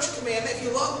the first commandment, if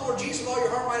you love the Lord Jesus with all your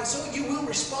heart, mind, and soul, you will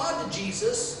respond to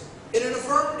Jesus in an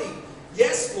affirmative.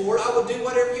 Yes, Lord, I will do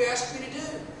whatever you ask me to do.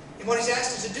 And what He's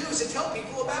asked us to do is to tell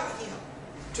people about Him,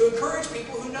 to encourage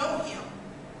people who know Him,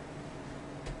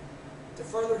 to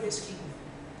further His kingdom.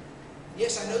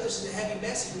 Yes, I know this is a heavy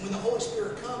message, and when the Holy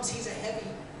Spirit comes, He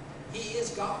is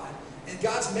God. And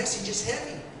God's message is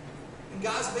heavy. And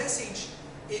God's message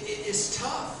is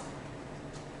tough,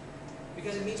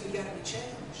 because it means we've got to be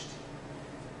changed.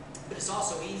 But it's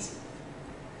also easy.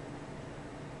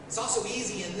 It's also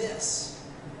easy in this,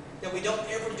 that we don't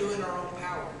ever do it in our own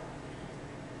power.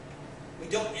 We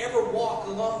don't ever walk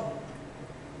alone.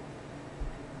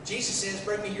 Jesus says,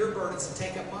 bring me your burdens and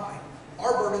take up mine.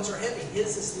 Our burdens are heavy.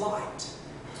 His is light.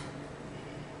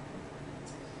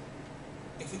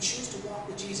 If we choose to walk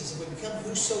with Jesus, if we become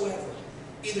whosoever,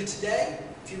 either today,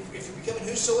 if you're becoming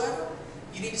whosoever,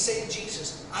 you need to say to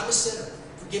Jesus, I'm a sinner.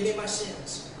 Forgive me my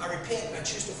sins. I repent and I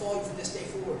choose to follow you from this day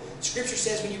forward. Scripture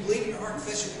says when you believe in your heart and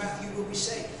confess with your mouth, you will be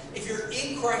saved. If you're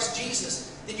in Christ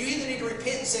Jesus, then you either need to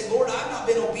repent and say, Lord, I've not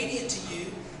been obedient to you,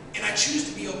 and I choose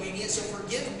to be obedient, so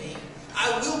forgive me.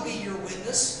 I will be your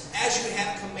witness as you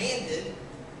have commanded.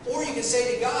 Or you can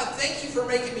say to God, thank you for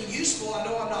making me useful. I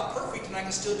know I'm not perfect and I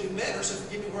can still do better, so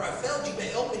forgive me where I failed you, but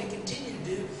help me to continue to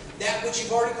do that which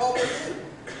you've already called me to do.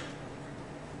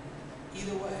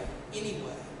 Either way,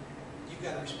 anyway, you've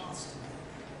got a response to make.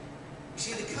 You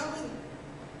see, the coming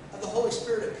of the Holy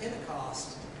Spirit at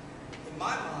Pentecost, in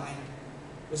my mind,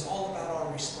 was all about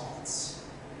our response.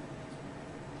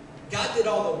 God did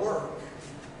all the work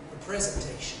of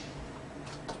presentation.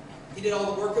 He did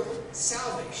all the work of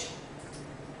salvation.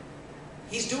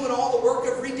 He's doing all the work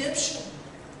of redemption.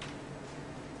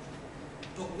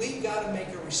 But we've got to make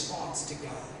a response to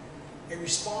God. A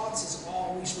response is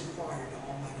always required to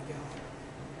Almighty God.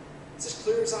 It's as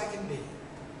clear as I can be.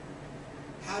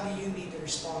 How do you need to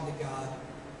respond to God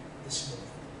this morning?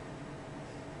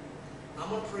 I'm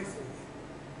going to pray for you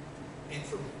and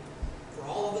for me, for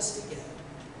all of us together.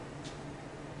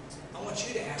 I want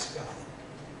you to ask God,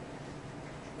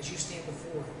 as you stand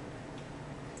before Him,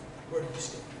 where do you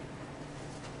stand?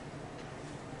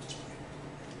 Let's pray.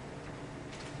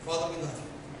 Father, we love you.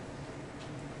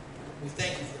 We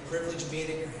thank you for the privilege of being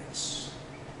in your house.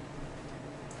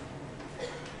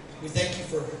 We thank you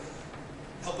for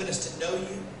helping us to know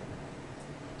you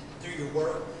through your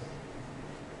word.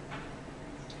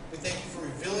 We thank you for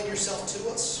revealing yourself to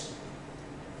us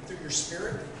through your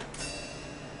Spirit.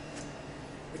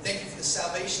 We thank you for the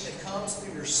salvation that comes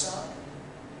through your Son.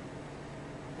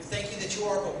 We thank you that you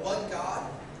are but one God,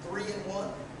 three in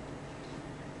one.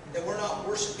 That we're not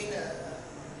worshiping a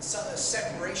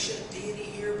separation of deity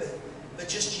here, but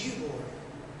just you, Lord.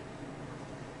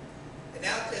 And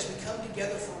now as we come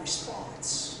together for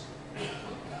response,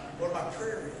 Lord, my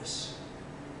prayer is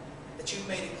that you've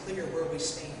made it clear where we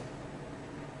stand.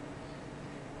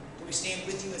 Do we stand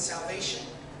with you in salvation?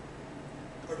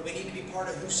 Or do we need to be part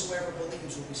of whosoever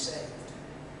believes will be saved?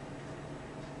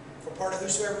 For part of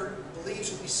whosoever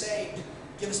believes will be saved,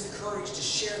 give us the courage to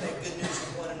share that good news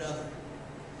with one another.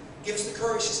 Give us the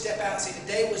courage to step out and say,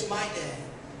 today was my day.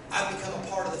 I've become a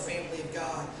part of the family of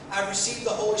God. I've received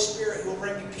the Holy Spirit who will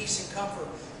bring me peace and comfort,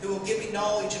 who will give me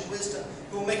knowledge and wisdom,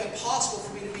 who will make it possible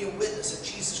for me to be a witness of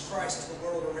Jesus Christ to the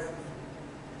world around me.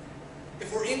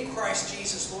 If we're in Christ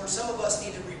Jesus, Lord, some of us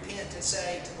need to repent and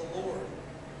say to the Lord,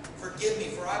 forgive me,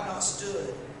 for I have not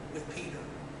stood with Peter,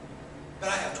 but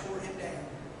I have torn him down,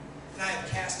 and I have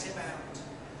cast him out.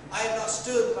 I have not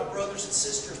stood with my brothers and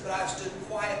sisters, but I have stood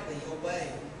quietly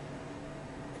away.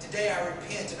 Today I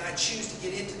repent and I choose to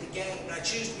get into the game, and I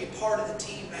choose to be a part of the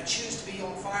team, and I choose to be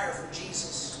on fire for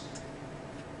Jesus.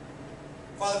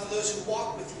 Father, for those who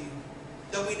walk with you,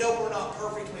 though we know we're not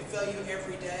perfect and we fail you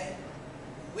every day,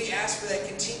 we ask for that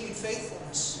continued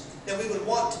faithfulness, that we would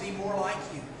want to be more like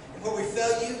you. And where we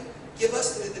fail you, give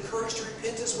us the courage to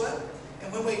repent as well.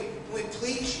 And when we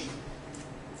please you,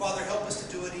 Father, help us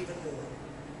to do it even more.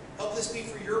 Help this be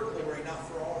for your glory, not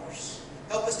for ours.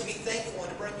 Help us to be thankful and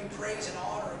to bring you praise and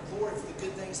honor and glory for the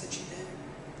good things that you do.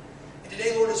 And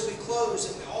today, Lord, as we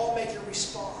close and we all make a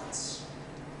response,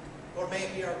 Lord, may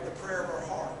it be the prayer of our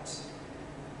hearts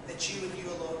that you and you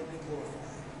alone would be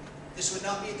glorified. This would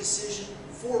not be a decision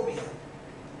for men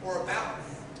or about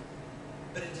men,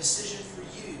 but a decision for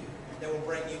you that will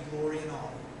bring you glory and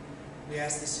honor. We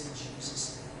ask this in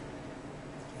Jesus' name.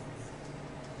 Amen.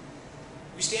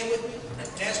 Will you stand with me? And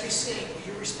as we sing, will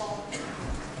you respond?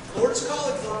 The Lord is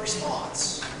calling for a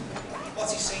response.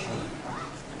 What's He saying to you?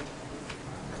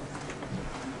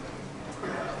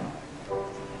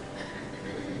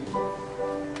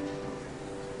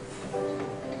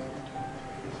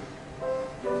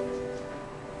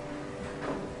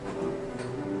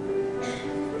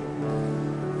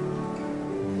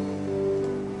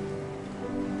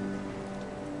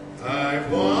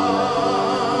 I've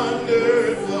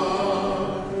wandered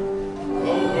far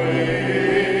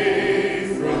away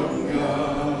from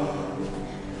God.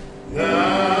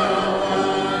 Now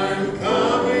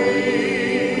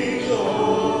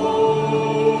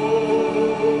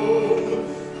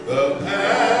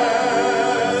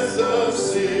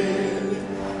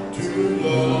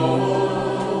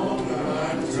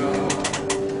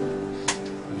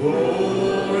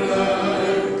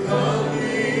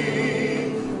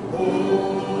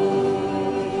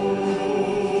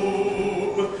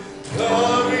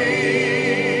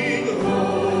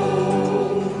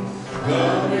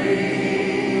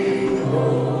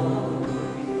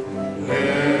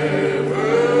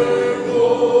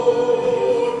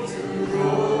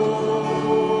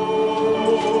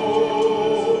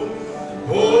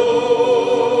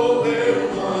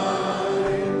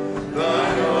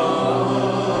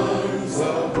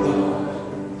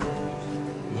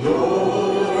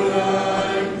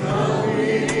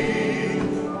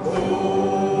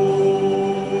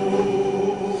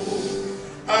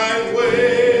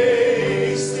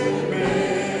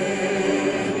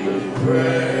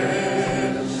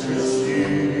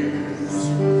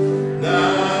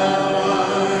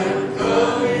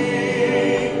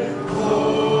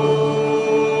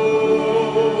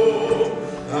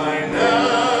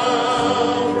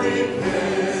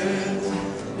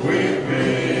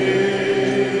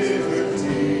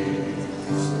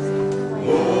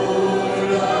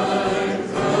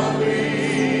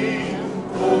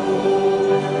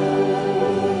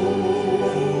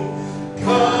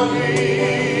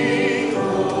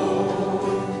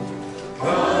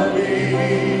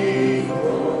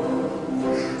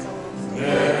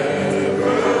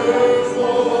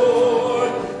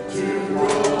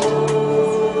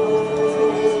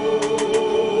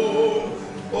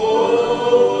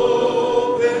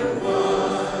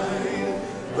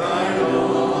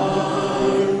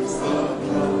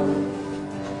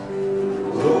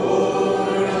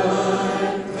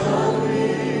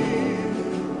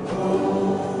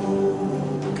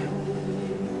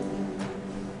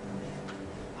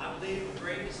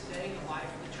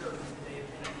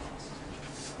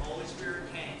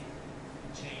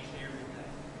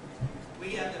We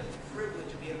have the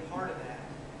privilege of being a part of that.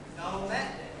 Not on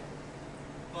that day,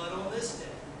 but on this day.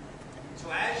 So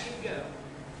as you go,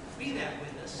 be that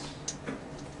witness.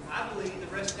 I believe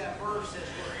the rest of that verse says,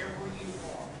 wherever you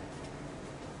are.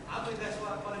 I believe that's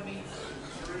what it means.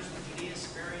 Jerusalem, Judea,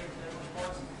 Samaria, and those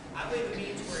parts. I believe it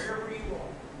means wherever you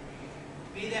are.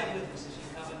 Be that witness as you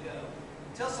come and go.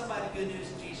 Tell somebody the good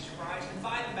news of Jesus Christ.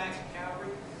 Invite them back to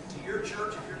Calvary, to your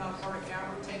church. If you're not part of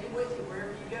Calvary, take them with you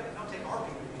wherever you go. Don't take our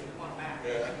people with you. We want them back.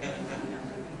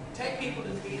 Take people to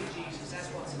the feet of Jesus.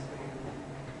 That's what's important.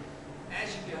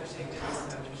 As you go, say to our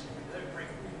coaches. Let me pray.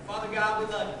 Father God, we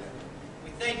love you.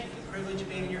 We thank you for the privilege of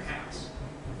being in your house.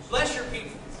 Bless your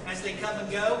people as they come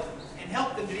and go, and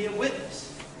help them to be a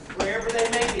witness wherever they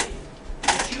may be.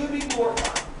 That you would be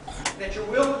glorified, that your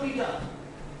will would be done,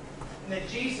 and that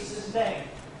Jesus' name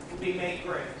would be made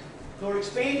great. Lord,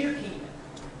 expand your kingdom.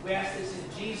 We ask this in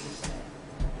Jesus'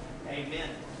 name. Amen.